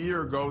exactly a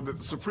year ago that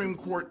the Supreme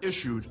Court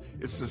issued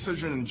its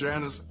decision in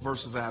Janus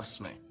versus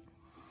AFSCME.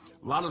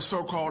 A lot of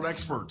so-called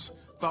experts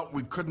thought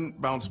we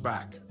couldn't bounce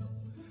back.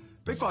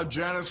 They thought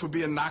Janus would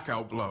be a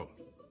knockout blow.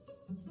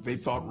 They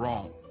thought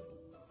wrong.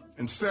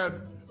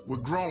 Instead, we're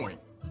growing,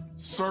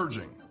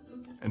 surging,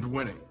 and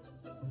winning.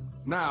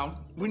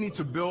 Now, we need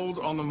to build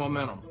on the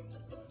momentum.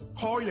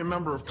 Call your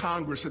member of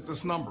Congress at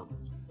this number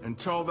and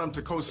tell them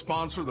to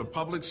co-sponsor the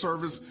Public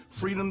Service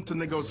Freedom to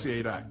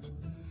Negotiate Act.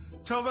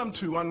 Tell them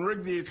to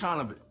unrig the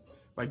economy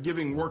by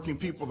giving working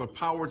people the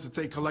power to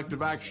take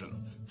collective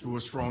action through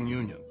a strong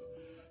union.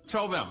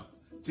 Tell them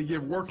to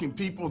give working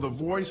people the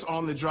voice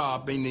on the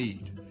job they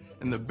need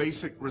and the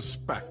basic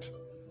respect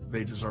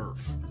they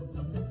deserve.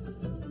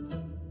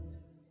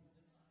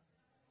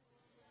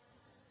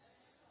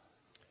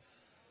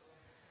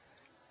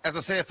 As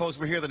I said, folks,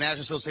 we're here at the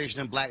National Association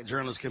of Black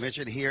Journalists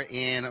Convention here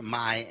in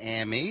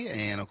Miami.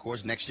 And, of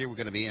course, next year we're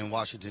going to be in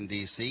Washington,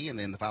 D.C., and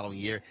then the following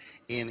year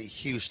in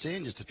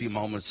Houston. Just a few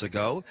moments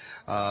ago,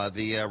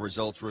 the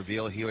results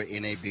revealed here at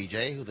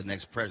NABJ who the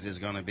next president is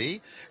going to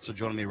be. So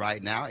joining me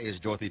right now is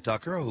Dorothy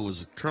Tucker, who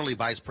is currently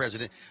Vice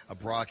President of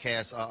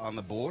Broadcast on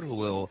the board, who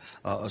will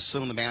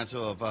assume the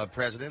mantle of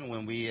president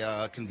when we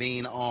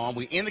convene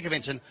we end the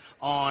convention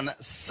on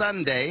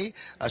Sunday.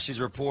 She's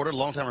a reporter,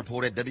 longtime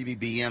reporter at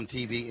WBBM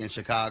TV in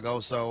Chicago.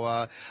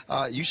 So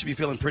you should be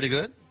feeling pretty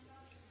good.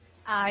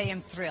 I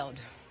am thrilled.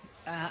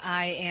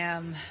 I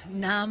am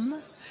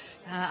numb.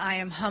 I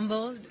am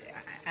humbled.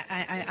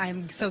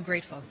 I'm so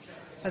grateful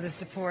for the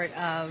support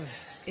of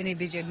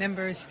NABJ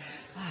members,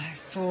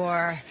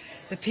 for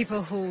the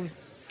people who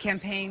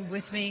campaigned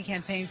with me,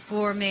 campaigned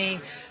for me.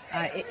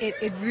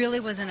 It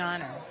really was an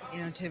honor,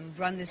 to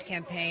run this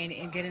campaign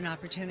and get an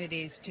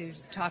opportunity to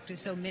talk to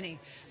so many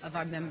of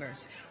our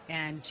members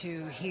and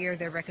to hear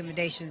their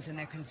recommendations and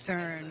their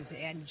concerns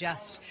and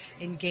just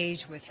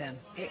engage with them.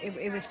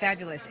 It was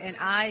fabulous, and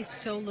I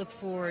so look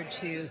forward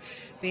to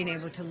being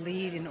able to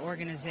lead an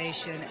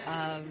organization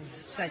of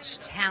such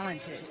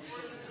talented,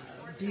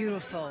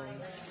 beautiful,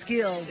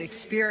 skilled,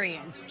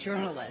 experienced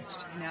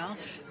journalists,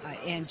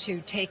 and to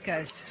take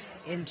us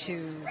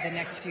into the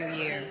next few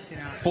years.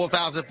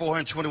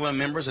 4,421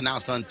 members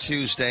announced on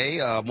Tuesday.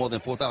 More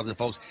than 4,000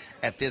 folks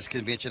at this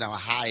convention, our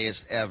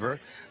highest ever.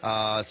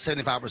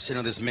 75%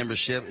 of this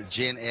membership,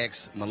 Gen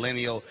X,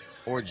 Millennial,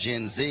 or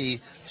Gen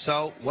Z.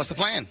 So what's the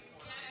plan?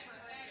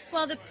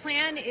 Well, the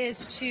plan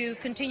is to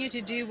continue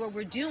to do what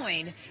we're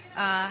doing.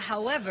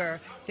 However,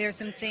 there's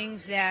some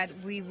things that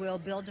we will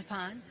build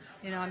upon.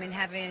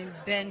 Having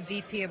been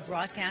VP of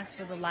Broadcast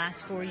for the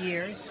last 4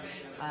 years,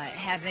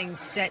 having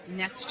sat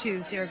next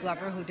to Sarah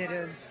Glover, who did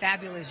a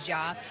fabulous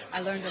job, I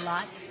learned a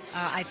lot.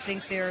 I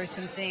think there are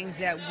some things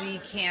that we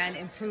can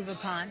improve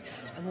upon.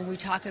 And when we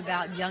talk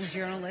about young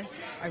journalists,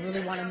 I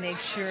really want to make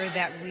sure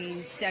that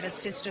we set a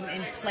system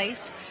in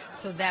place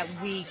so that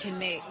we can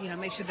make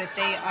sure that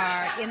they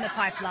are in the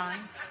pipeline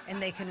and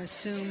they can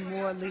assume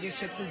more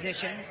leadership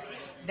positions,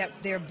 that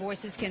their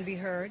voices can be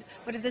heard.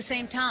 But at the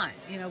same time,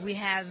 we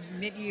have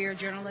mid-year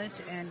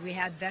journalists and we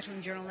have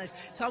veteran journalists.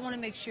 So I want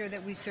to make sure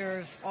that we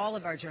serve all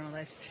of our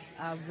journalists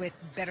with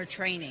better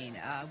training,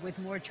 with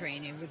more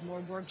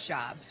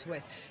workshops,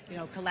 with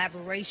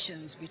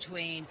collaborations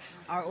between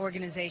our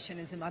organization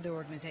and some other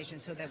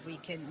organizations so that we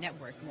can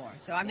network more.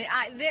 So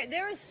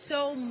there is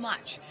so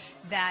much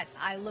that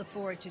I look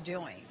forward to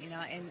doing,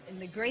 and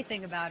the great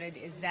thing about it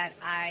is that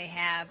I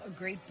have a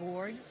great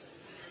board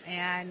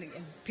and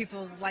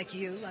people like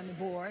you on the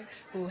board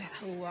who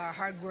are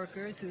hard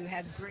workers, who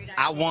have great ideas.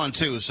 I won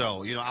too,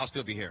 so I'll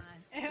still be here.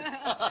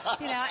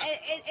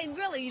 And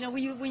really,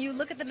 when you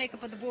look at the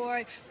makeup of the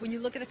board, when you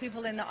look at the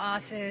people in the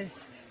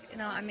office,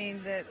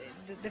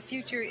 the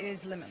future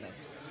is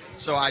limitless.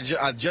 So I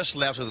just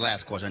left with the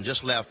last question. I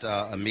just left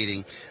a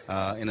meeting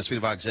in the suite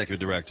of our executive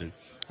director.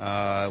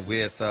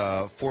 with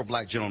 4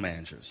 black general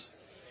managers,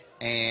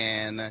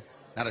 and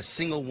not a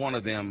single one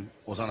of them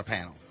was on a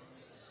panel.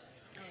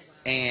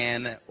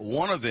 And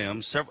one of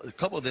them, a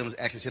couple of them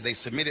actually said they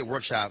submitted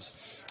workshops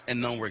and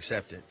none were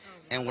accepted.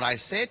 And what I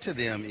said to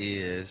them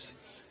is,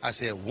 I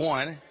said,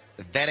 one,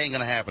 that ain't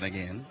going to happen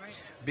again,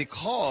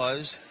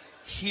 because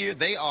here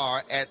they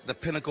are at the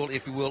pinnacle,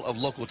 if you will, of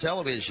local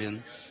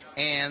television,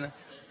 and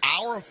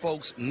our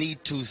folks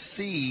need to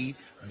see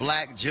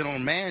black general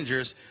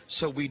managers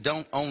so we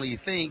don't only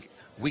think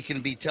we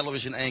can be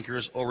television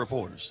anchors or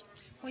reporters.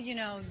 Well, you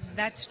know,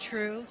 that's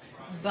true,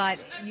 but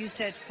you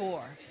said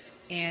 4.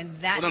 And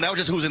that, well, no, that was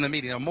just who's in the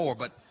meeting or more,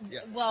 but yeah.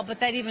 Well, but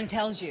that even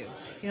tells you,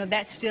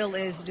 that still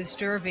is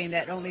disturbing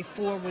that only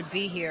 4 would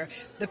be here.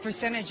 The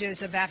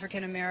percentages of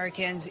African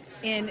Americans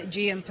in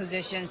GM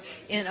positions,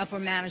 in upper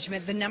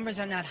management, the numbers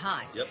are not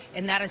high. Yep.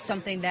 And that is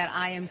something that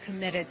I am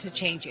committed to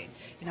changing.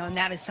 And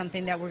that is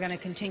something that we're going to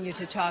continue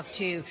to talk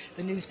to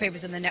the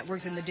newspapers and the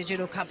networks and the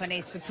digital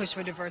companies to push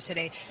for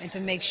diversity and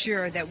to make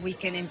sure that we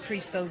can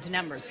increase those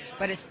numbers.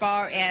 But as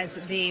far as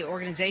the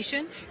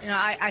organization,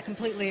 I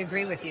completely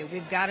agree with you.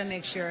 We've got to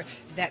make sure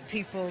that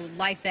people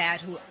like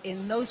that, who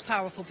in those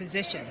powerful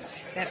positions,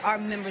 that our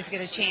members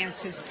get a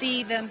chance to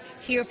see them,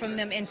 hear from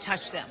them, and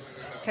touch them,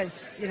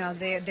 because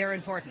they're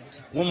important.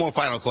 One more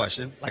final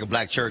question, like a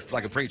black church,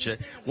 like a preacher.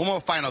 One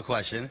more final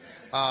question.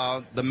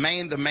 The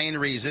main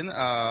reason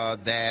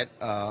that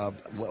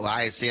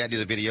I said, I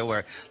did a video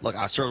where, look,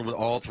 I served with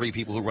all 3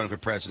 people who run for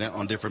president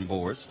on different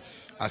boards.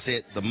 I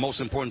said the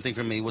most important thing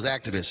for me was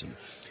activism.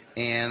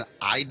 And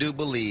I do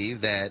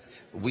believe that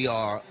we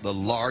are the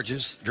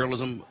largest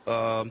journalism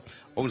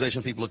organization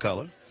of people of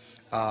color.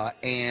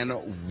 And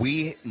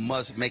we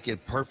must make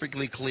it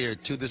perfectly clear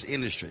to this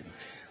industry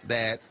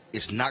that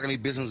it's not going to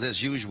be business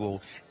as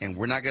usual, and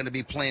we're not going to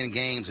be playing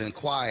games and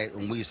quiet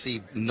when we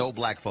see no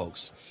black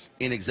folks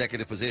in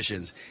executive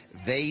positions.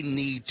 They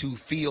need to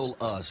feel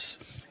us.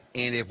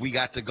 And if we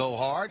got to go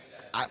hard,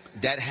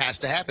 that has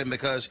to happen,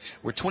 because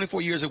we're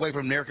 24 years away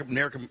from America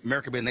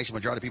being a nation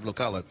majority of people of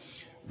color.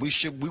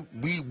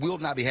 We will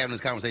not be having this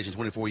conversation in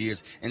 24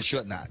 years and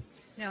should not.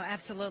 No,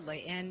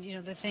 absolutely. And,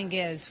 the thing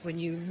is, when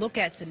you look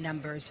at the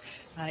numbers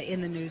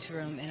in the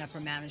newsroom and upper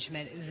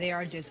management, they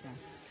are dismal.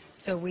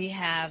 So we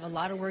have a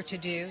lot of work to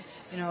do.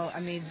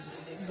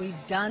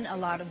 We've done a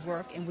lot of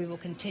work, and we will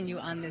continue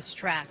on this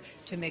track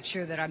to make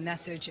sure that our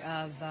message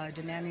of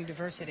demanding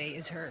diversity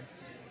is heard.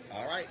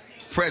 All right.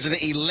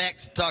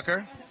 President-elect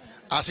Tucker,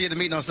 I'll see you at the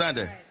meeting on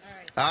Sunday.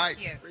 All right.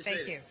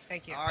 Thank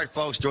you. All right,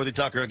 folks. Dorothy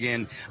Tucker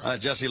again,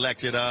 just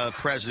elected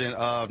president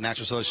of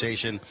National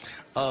Association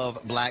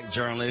of Black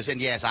Journalists. And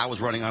yes, I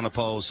was running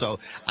unopposed, so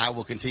I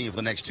will continue for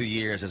the next 2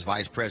 years as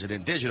vice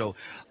president digital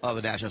of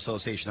the National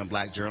Association of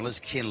Black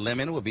Journalists. Ken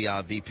Lemon will be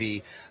our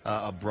VP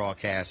of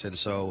broadcast, and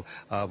so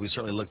we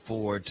certainly look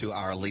forward to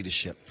our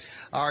leadership.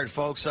 All right,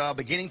 folks,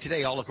 beginning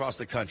today all across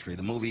the country,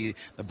 the movie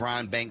The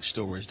Brian Banks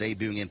Story is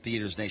debuting in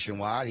theaters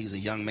nationwide. He's a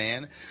young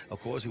man. Of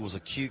course, he was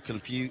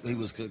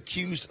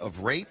accused of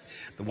rape.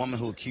 The woman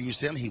who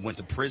accused him, he went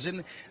to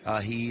prison.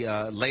 She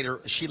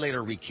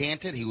later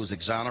recanted. He was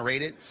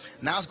exonerated.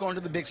 Now it's going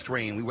to the big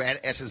screen. We were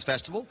at Essence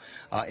Festival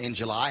in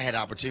July. I had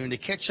an opportunity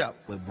to catch up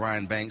with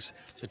Brian Banks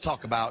to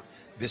talk about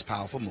this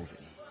powerful movie.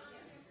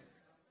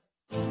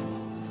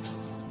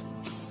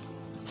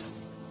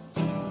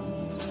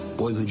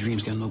 Boyhood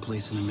dreams got no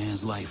place in a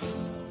man's life.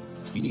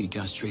 You need to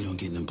concentrate on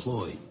getting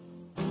employed.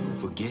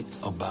 Forget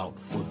about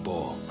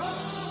football.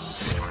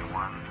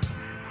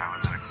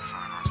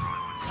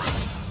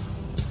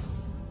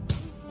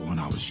 When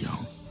I was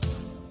young,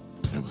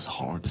 it was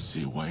hard to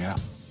see a way out.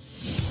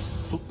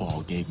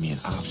 Football gave me an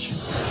option.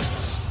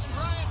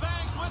 Brian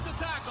Banks with the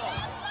tackle.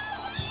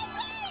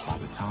 By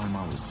the time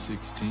I was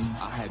 16,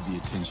 I had the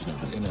attention of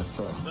the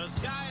NFL. The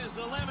sky is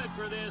the limit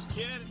for this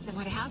kid. So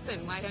what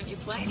happened? Why don't you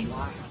play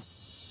anymore?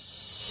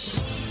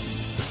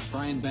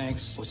 Brian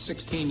Banks was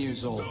 16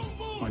 years old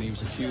when he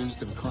was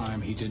accused of a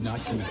crime he did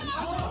not commit.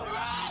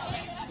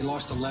 He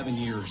lost 11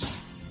 years.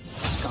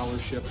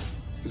 Scholarship.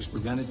 He was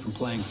prevented from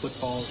playing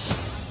football.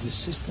 The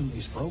system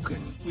is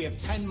broken. We have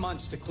 10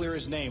 months to clear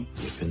his name.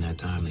 If in that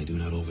time they do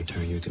not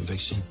overturn your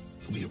conviction,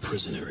 you'll be a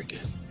prisoner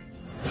again.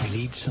 We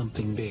need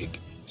something big,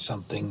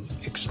 something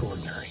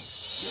extraordinary.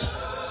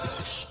 It's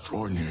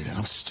extraordinary that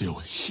I'm still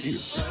here.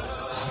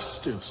 I'm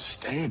still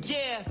standing.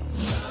 Yeah.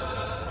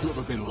 You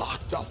ever been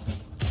locked up?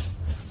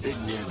 It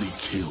nearly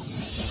killed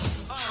me.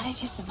 How did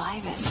you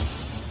survive it?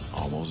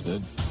 Almost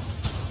did.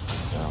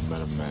 And I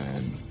met a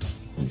man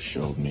who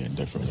showed me a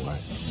different way.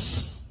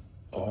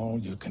 All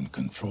you can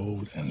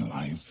control in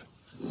life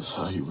is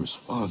how you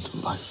respond to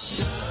life.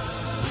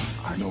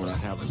 I know what I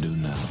have to do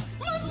now.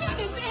 My son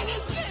is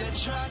innocent. They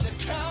tried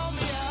to count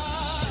me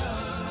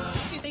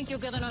out. You think you'll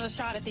get another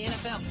shot at the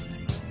NFL?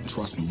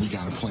 Trust me, we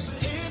got a plan.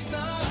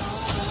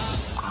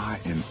 I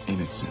am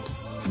innocent,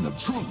 and the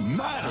truth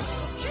matters.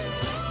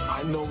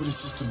 I know the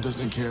system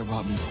doesn't care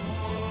about me.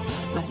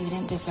 But you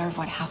didn't deserve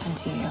what happened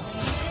to you.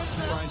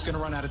 Brian's gonna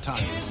run out of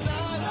time.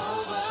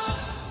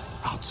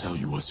 I'll tell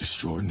you what's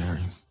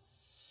extraordinary.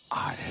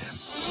 I am.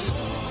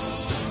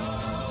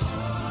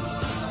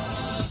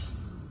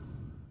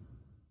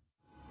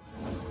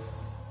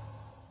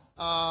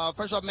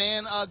 First of all,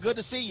 man, good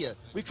to see you.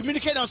 We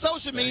communicate on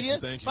social media.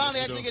 Thank you. Finally,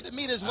 Yes, we actually do. get to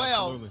meet as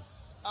well. Absolutely.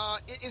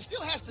 It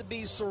still has to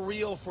be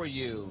surreal for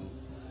you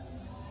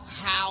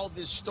how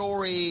this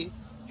story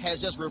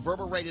has just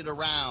reverberated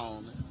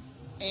around,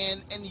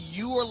 and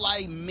you are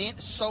like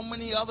so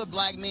many other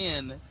black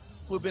men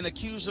who've been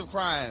accused of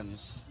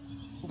crimes,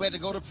 who've had to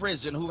go to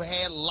prison, who've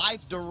had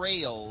life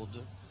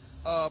derailed,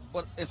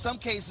 but in some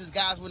cases,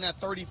 guys were in there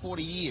 30,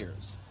 40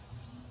 years.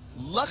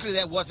 Luckily,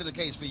 that wasn't the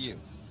case for you.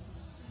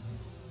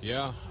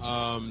 Yeah,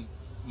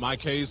 my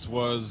case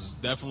was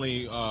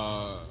definitely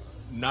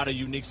not a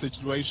unique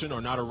situation or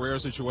not a rare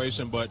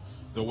situation, but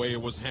the way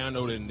it was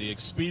handled and the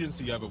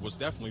expediency of it was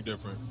definitely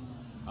different.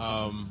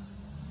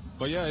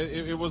 But yeah,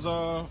 it was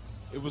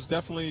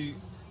definitely,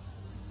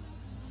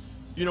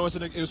 you know, it's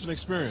an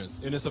experience,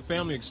 and it's a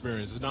family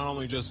experience. It's not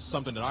only just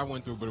something that I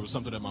went through, but it was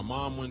something that my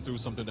mom went through,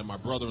 something that my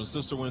brother and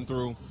sister went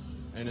through,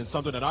 and it's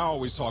something that I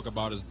always talk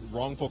about is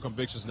wrongful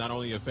convictions not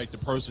only affect the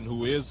person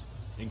who is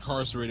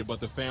incarcerated, but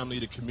the family,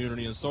 the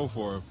community, and so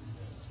forth.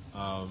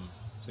 So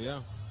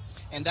yeah.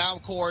 And now,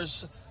 of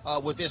course,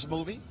 with this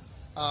movie,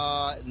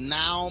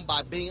 now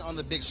by being on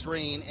the big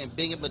screen and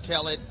being able to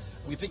tell it,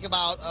 we think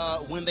about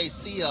When They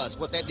See Us,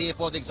 what that did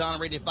for the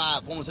Exonerated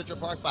Five, former Central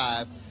Park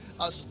Five.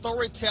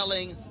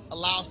 Storytelling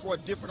allows for a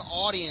different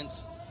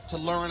audience to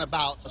learn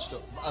about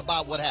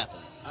what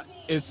happened.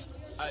 It's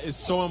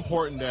so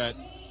important that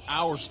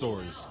our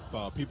stories,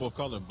 people of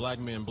color, black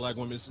men, black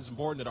women, it's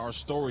important that our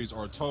stories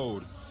are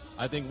told.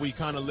 I think we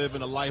kind of live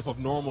in a life of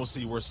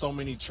normalcy where so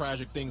many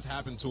tragic things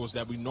happen to us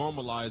that we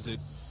normalize it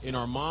in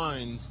our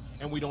minds,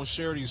 and we don't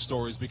share these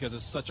stories because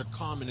it's such a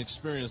common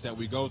experience that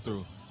we go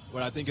through.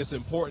 But I think it's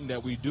important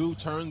that we do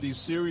turn these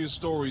serious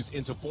stories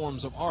into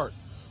forms of art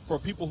for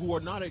people who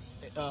are not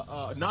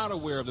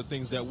aware of the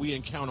things that we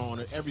encounter on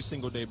an every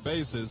single day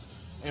basis,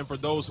 and for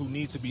those who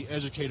need to be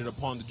educated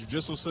upon the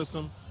judicial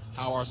system,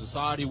 how our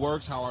society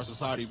works, how our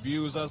society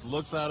views us,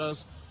 looks at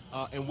us,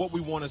 and what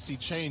we want to see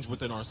change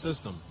within our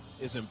system.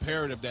 It's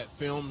imperative that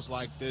films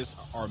like this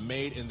are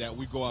made and that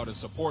we go out and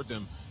support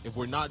them. If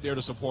we're not there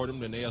to support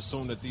them, then they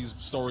assume that these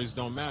stories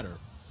don't matter.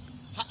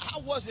 How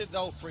was it,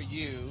 though, for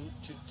you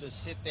to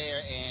sit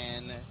there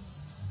and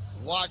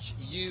watch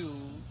you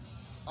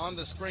on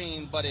the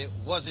screen, but it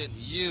wasn't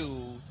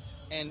you,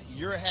 and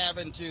you're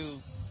having to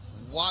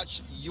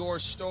watch your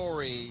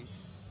story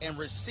and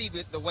receive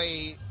it the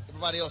way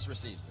everybody else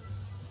receives it?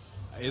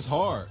 It's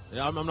hard.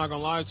 I'm not gonna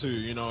lie to you.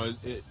 You know,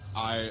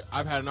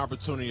 I've had an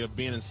opportunity of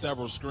being in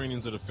several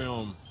screenings of the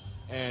film,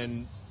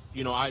 and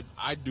you know, I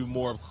do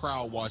more of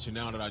crowd watching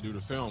now than I do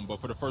the film.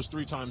 But for the first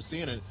 3 times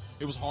seeing it,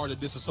 it was hard to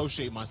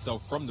disassociate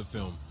myself from the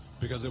film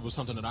because it was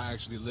something that I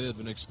actually lived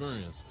and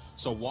experienced.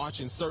 So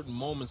watching certain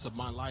moments of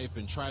my life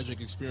and tragic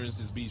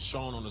experiences be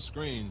shown on the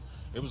screen,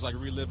 it was like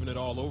reliving it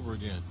all over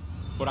again.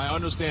 But I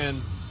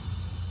understand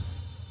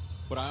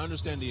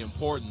the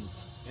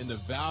importance and the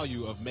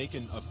value of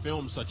making a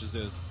film such as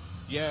this.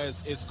 Yeah,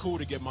 it's cool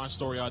to get my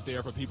story out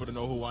there for people to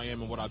know who I am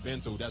and what I've been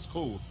through. That's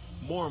cool.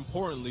 More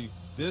importantly,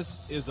 this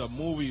is a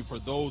movie for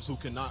those who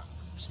cannot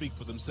speak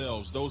for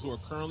themselves, those who are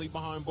currently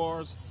behind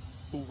bars,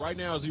 who right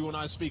now, as you and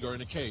I speak, are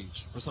in a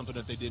cage for something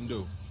that they didn't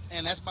do.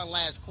 And that's my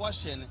last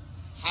question.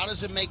 How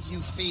does it make you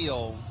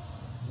feel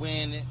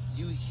when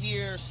you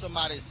hear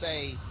somebody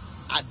say,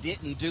 I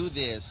didn't do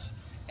this,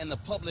 and the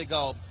public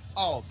go,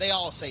 oh, they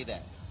all say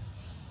that?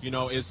 You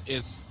know,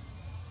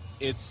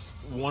 it's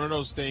one of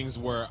those things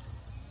where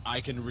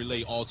I can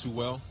relate all too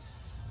well.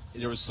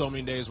 There were so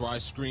many days where I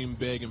screamed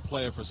big and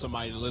pled for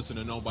somebody to listen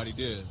and nobody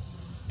did.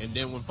 And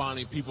then when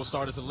finally people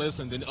started to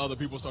listen, then other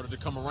people started to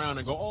come around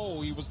and go, oh,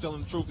 he was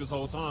telling the truth this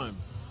whole time.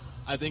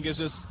 I think it's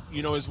just,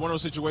 you know, it's one of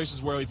those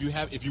situations where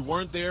if you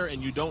weren't there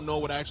and you don't know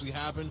what actually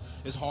happened,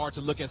 it's hard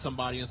to look at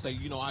somebody and say,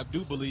 you know, I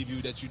do believe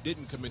you that you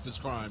didn't commit this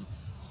crime.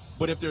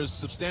 But if there's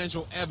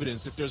substantial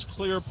evidence, if there's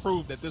clear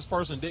proof that this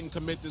person didn't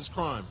commit this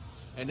crime,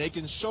 and they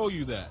can show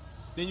you that,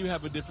 then you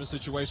have a different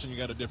situation, you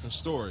got a different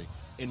story.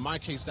 In my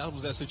case, that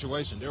was that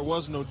situation. There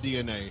was no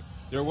DNA.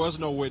 There was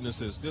no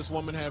witnesses. This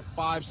woman had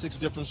 5, 6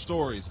 different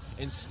stories,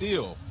 and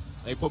still,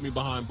 they put me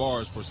behind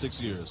bars for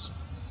 6 years.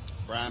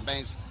 Brian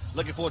Banks,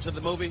 looking forward to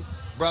the movie.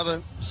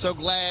 Brother, so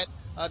glad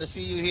to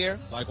see you here.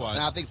 Likewise.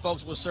 And I think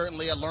folks will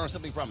certainly learn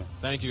something from it.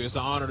 Thank you. It's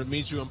an honor to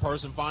meet you in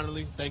person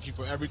finally. Thank you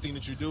for everything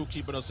that you do,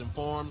 keeping us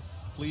informed.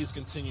 Please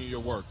continue your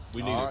work.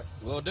 We need it.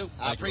 Will do.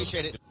 I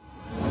appreciate it.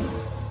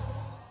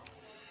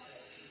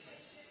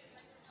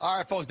 All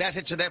right, folks, that's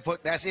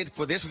it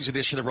for this week's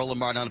edition of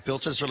Roland Martin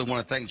Unfiltered. I certainly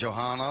want to thank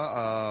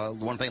Johanna,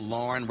 want to thank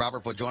Lauren,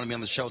 Robert for joining me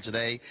on the show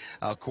today.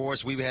 Of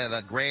course, we've had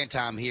a grand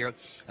time here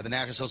at the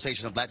National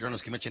Association of Black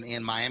Journalists Convention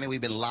in Miami. We've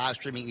been live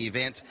streaming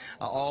events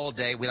all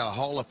day. We had a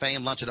Hall of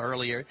Fame luncheon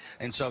earlier,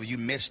 and so if you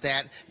missed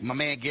that, my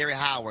man Gary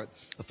Howard,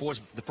 the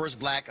first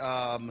black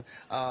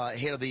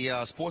head of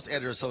the Sports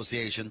Editor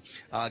Association,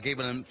 gave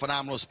a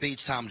phenomenal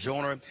speech. Tom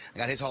Joyner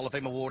got his Hall of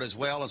Fame award as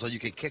well, and so you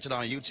can catch it on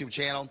our YouTube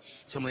channel.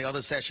 Some of the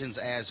other sessions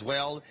as as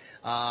well.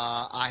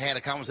 I had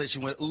a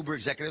conversation with Uber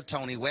executive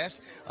Tony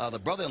West, the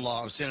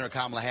brother-in-law of Senator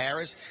Kamala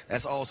Harris.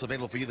 That's also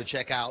available for you to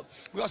check out.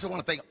 We also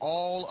want to thank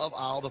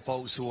all the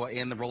folks who are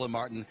in the Roland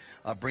Martin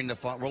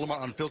Roland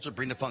Martin Unfiltered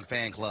Bring the Funk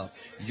fan club.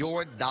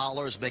 Your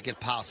dollars make it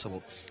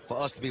possible for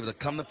us to be able to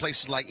come to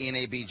places like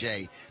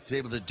NABJ, to be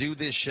able to do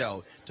this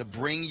show, to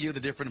bring you the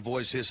different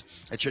voices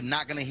that you're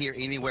not going to hear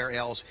anywhere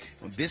else.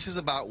 This is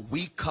about,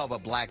 we cover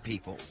black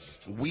people.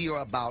 We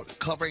are about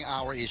covering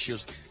our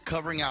issues,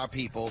 covering our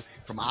people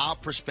from our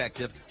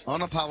perspective,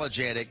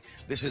 unapologetic.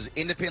 This is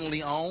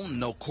independently owned.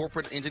 No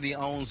corporate entity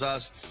owns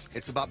us.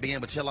 It's about being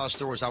able to tell our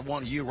stories. I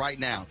want you right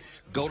now,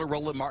 go to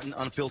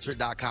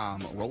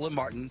RolandMartinUnfiltered.com,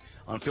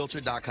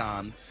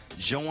 RolandMartinUnfiltered.com.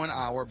 Join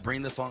our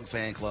Bring the Funk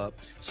fan club.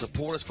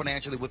 Support us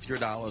financially with your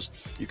dollars.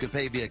 You can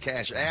pay via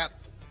Cash App.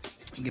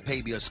 You can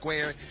pay via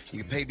Square.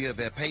 You can pay via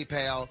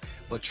PayPal.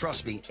 But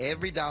trust me,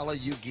 every dollar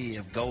you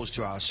give goes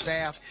to our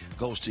staff,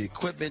 goes to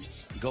equipment,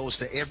 goes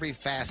to every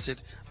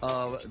facet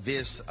of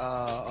this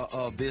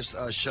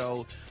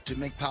show to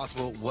make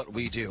possible what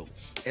we do.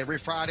 Every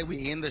Friday,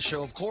 we end the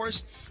show, of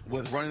course,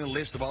 with running the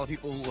list of all the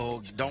people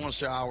who donate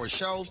to our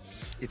show.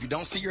 If you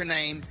don't see your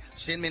name,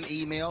 send me an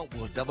email.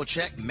 We'll double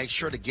check, make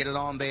sure to get it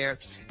on there.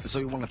 And so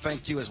we want to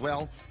thank you as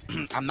well.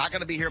 I'm not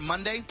going to be here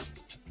Monday.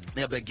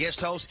 There'll be a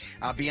guest host.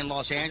 I'll be in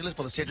Los Angeles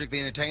for the Cedric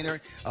the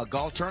Entertainer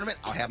golf tournament.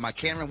 I'll have my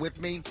camera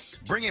with me,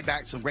 bringing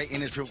back some great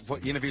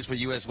interviews for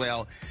you as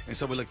well. And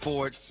so we look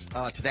forward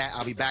to that.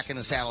 I'll be back in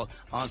the saddle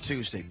on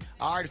Tuesday.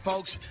 All right,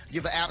 folks,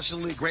 you have an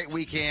absolutely great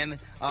weekend.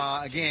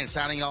 Again,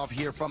 signing off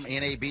here from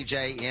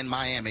NABJ in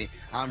Miami.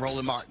 I'm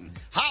Roland Martin.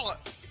 Holla!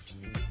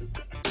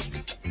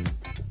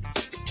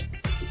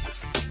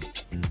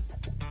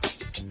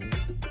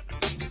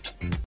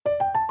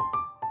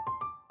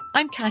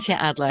 I'm Katya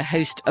Adler,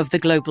 host of The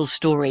Global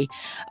Story.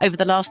 Over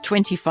the last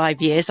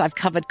 25 years, I've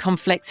covered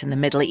conflicts in the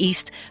Middle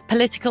East,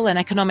 political and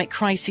economic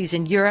crises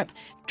in Europe,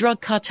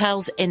 drug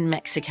cartels in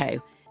Mexico.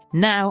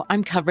 Now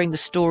I'm covering the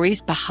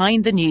stories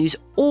behind the news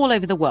all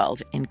over the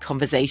world in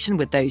conversation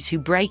with those who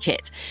break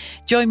it.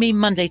 Join me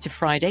Monday to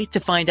Friday to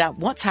find out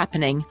what's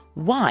happening,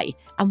 why,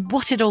 and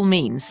what it all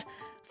means.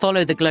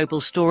 Follow The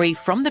Global Story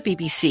from the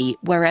BBC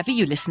wherever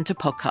you listen to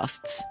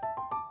podcasts.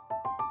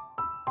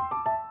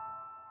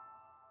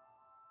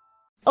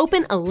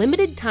 Open a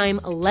limited-time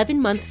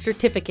 11-month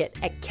certificate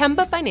at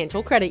Kemba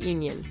Financial Credit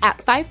Union. At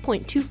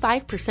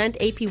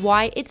 5.25%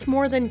 APY, it's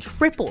more than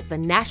triple the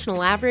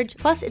national average,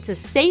 plus it's a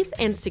safe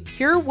and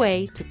secure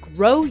way to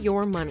grow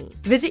your money.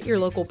 Visit your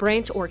local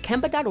branch or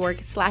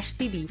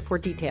kemba.org/cb for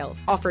details.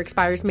 Offer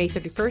expires May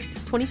 31st,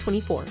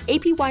 2024.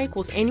 APY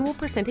equals annual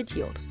percentage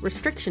yield.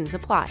 Restrictions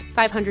apply.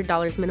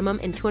 $500 minimum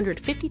and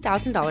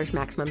 $250,000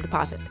 maximum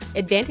deposit.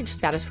 Advantage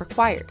status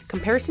required.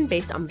 Comparison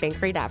based on bank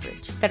rate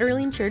average.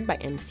 Federally insured by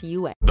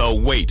NCUA. The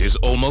wait is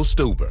almost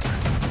over.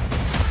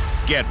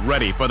 Get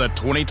ready for the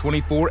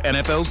 2024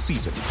 NFL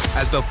season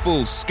as the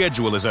full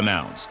schedule is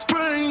announced.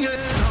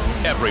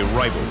 Every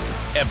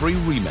rivalry, every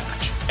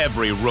rematch,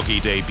 every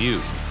rookie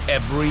debut,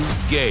 every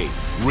game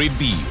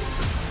revealed.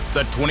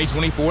 The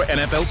 2024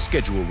 NFL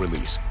schedule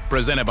release,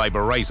 presented by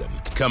Verizon,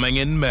 coming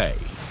in May.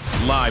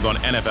 Live on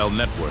NFL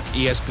Network,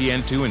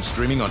 ESPN2, and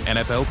streaming on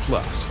NFL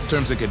Plus.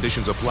 Terms and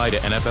conditions apply to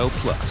NFL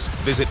Plus.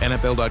 Visit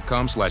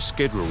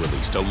NFL.com/schedule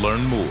release to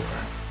learn more.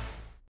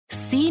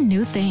 See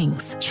new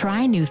things,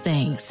 try new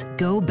things,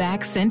 go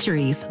back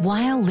centuries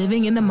while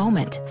living in the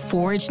moment,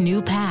 forge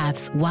new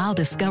paths while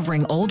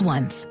discovering old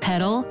ones,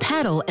 pedal,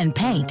 paddle, and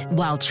paint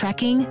while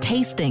trekking,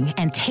 tasting,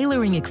 and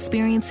tailoring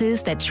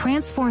experiences that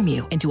transform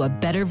you into a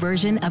better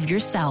version of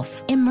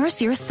yourself. Immerse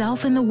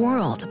yourself in the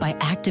world by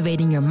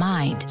activating your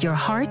mind, your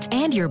heart,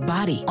 and your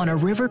body on a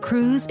river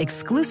cruise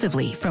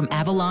exclusively from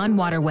Avalon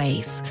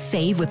Waterways.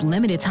 Save with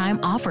limited time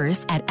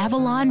offers at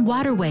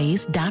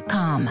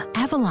AvalonWaterways.com.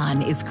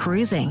 Avalon is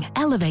cruising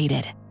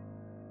elevated.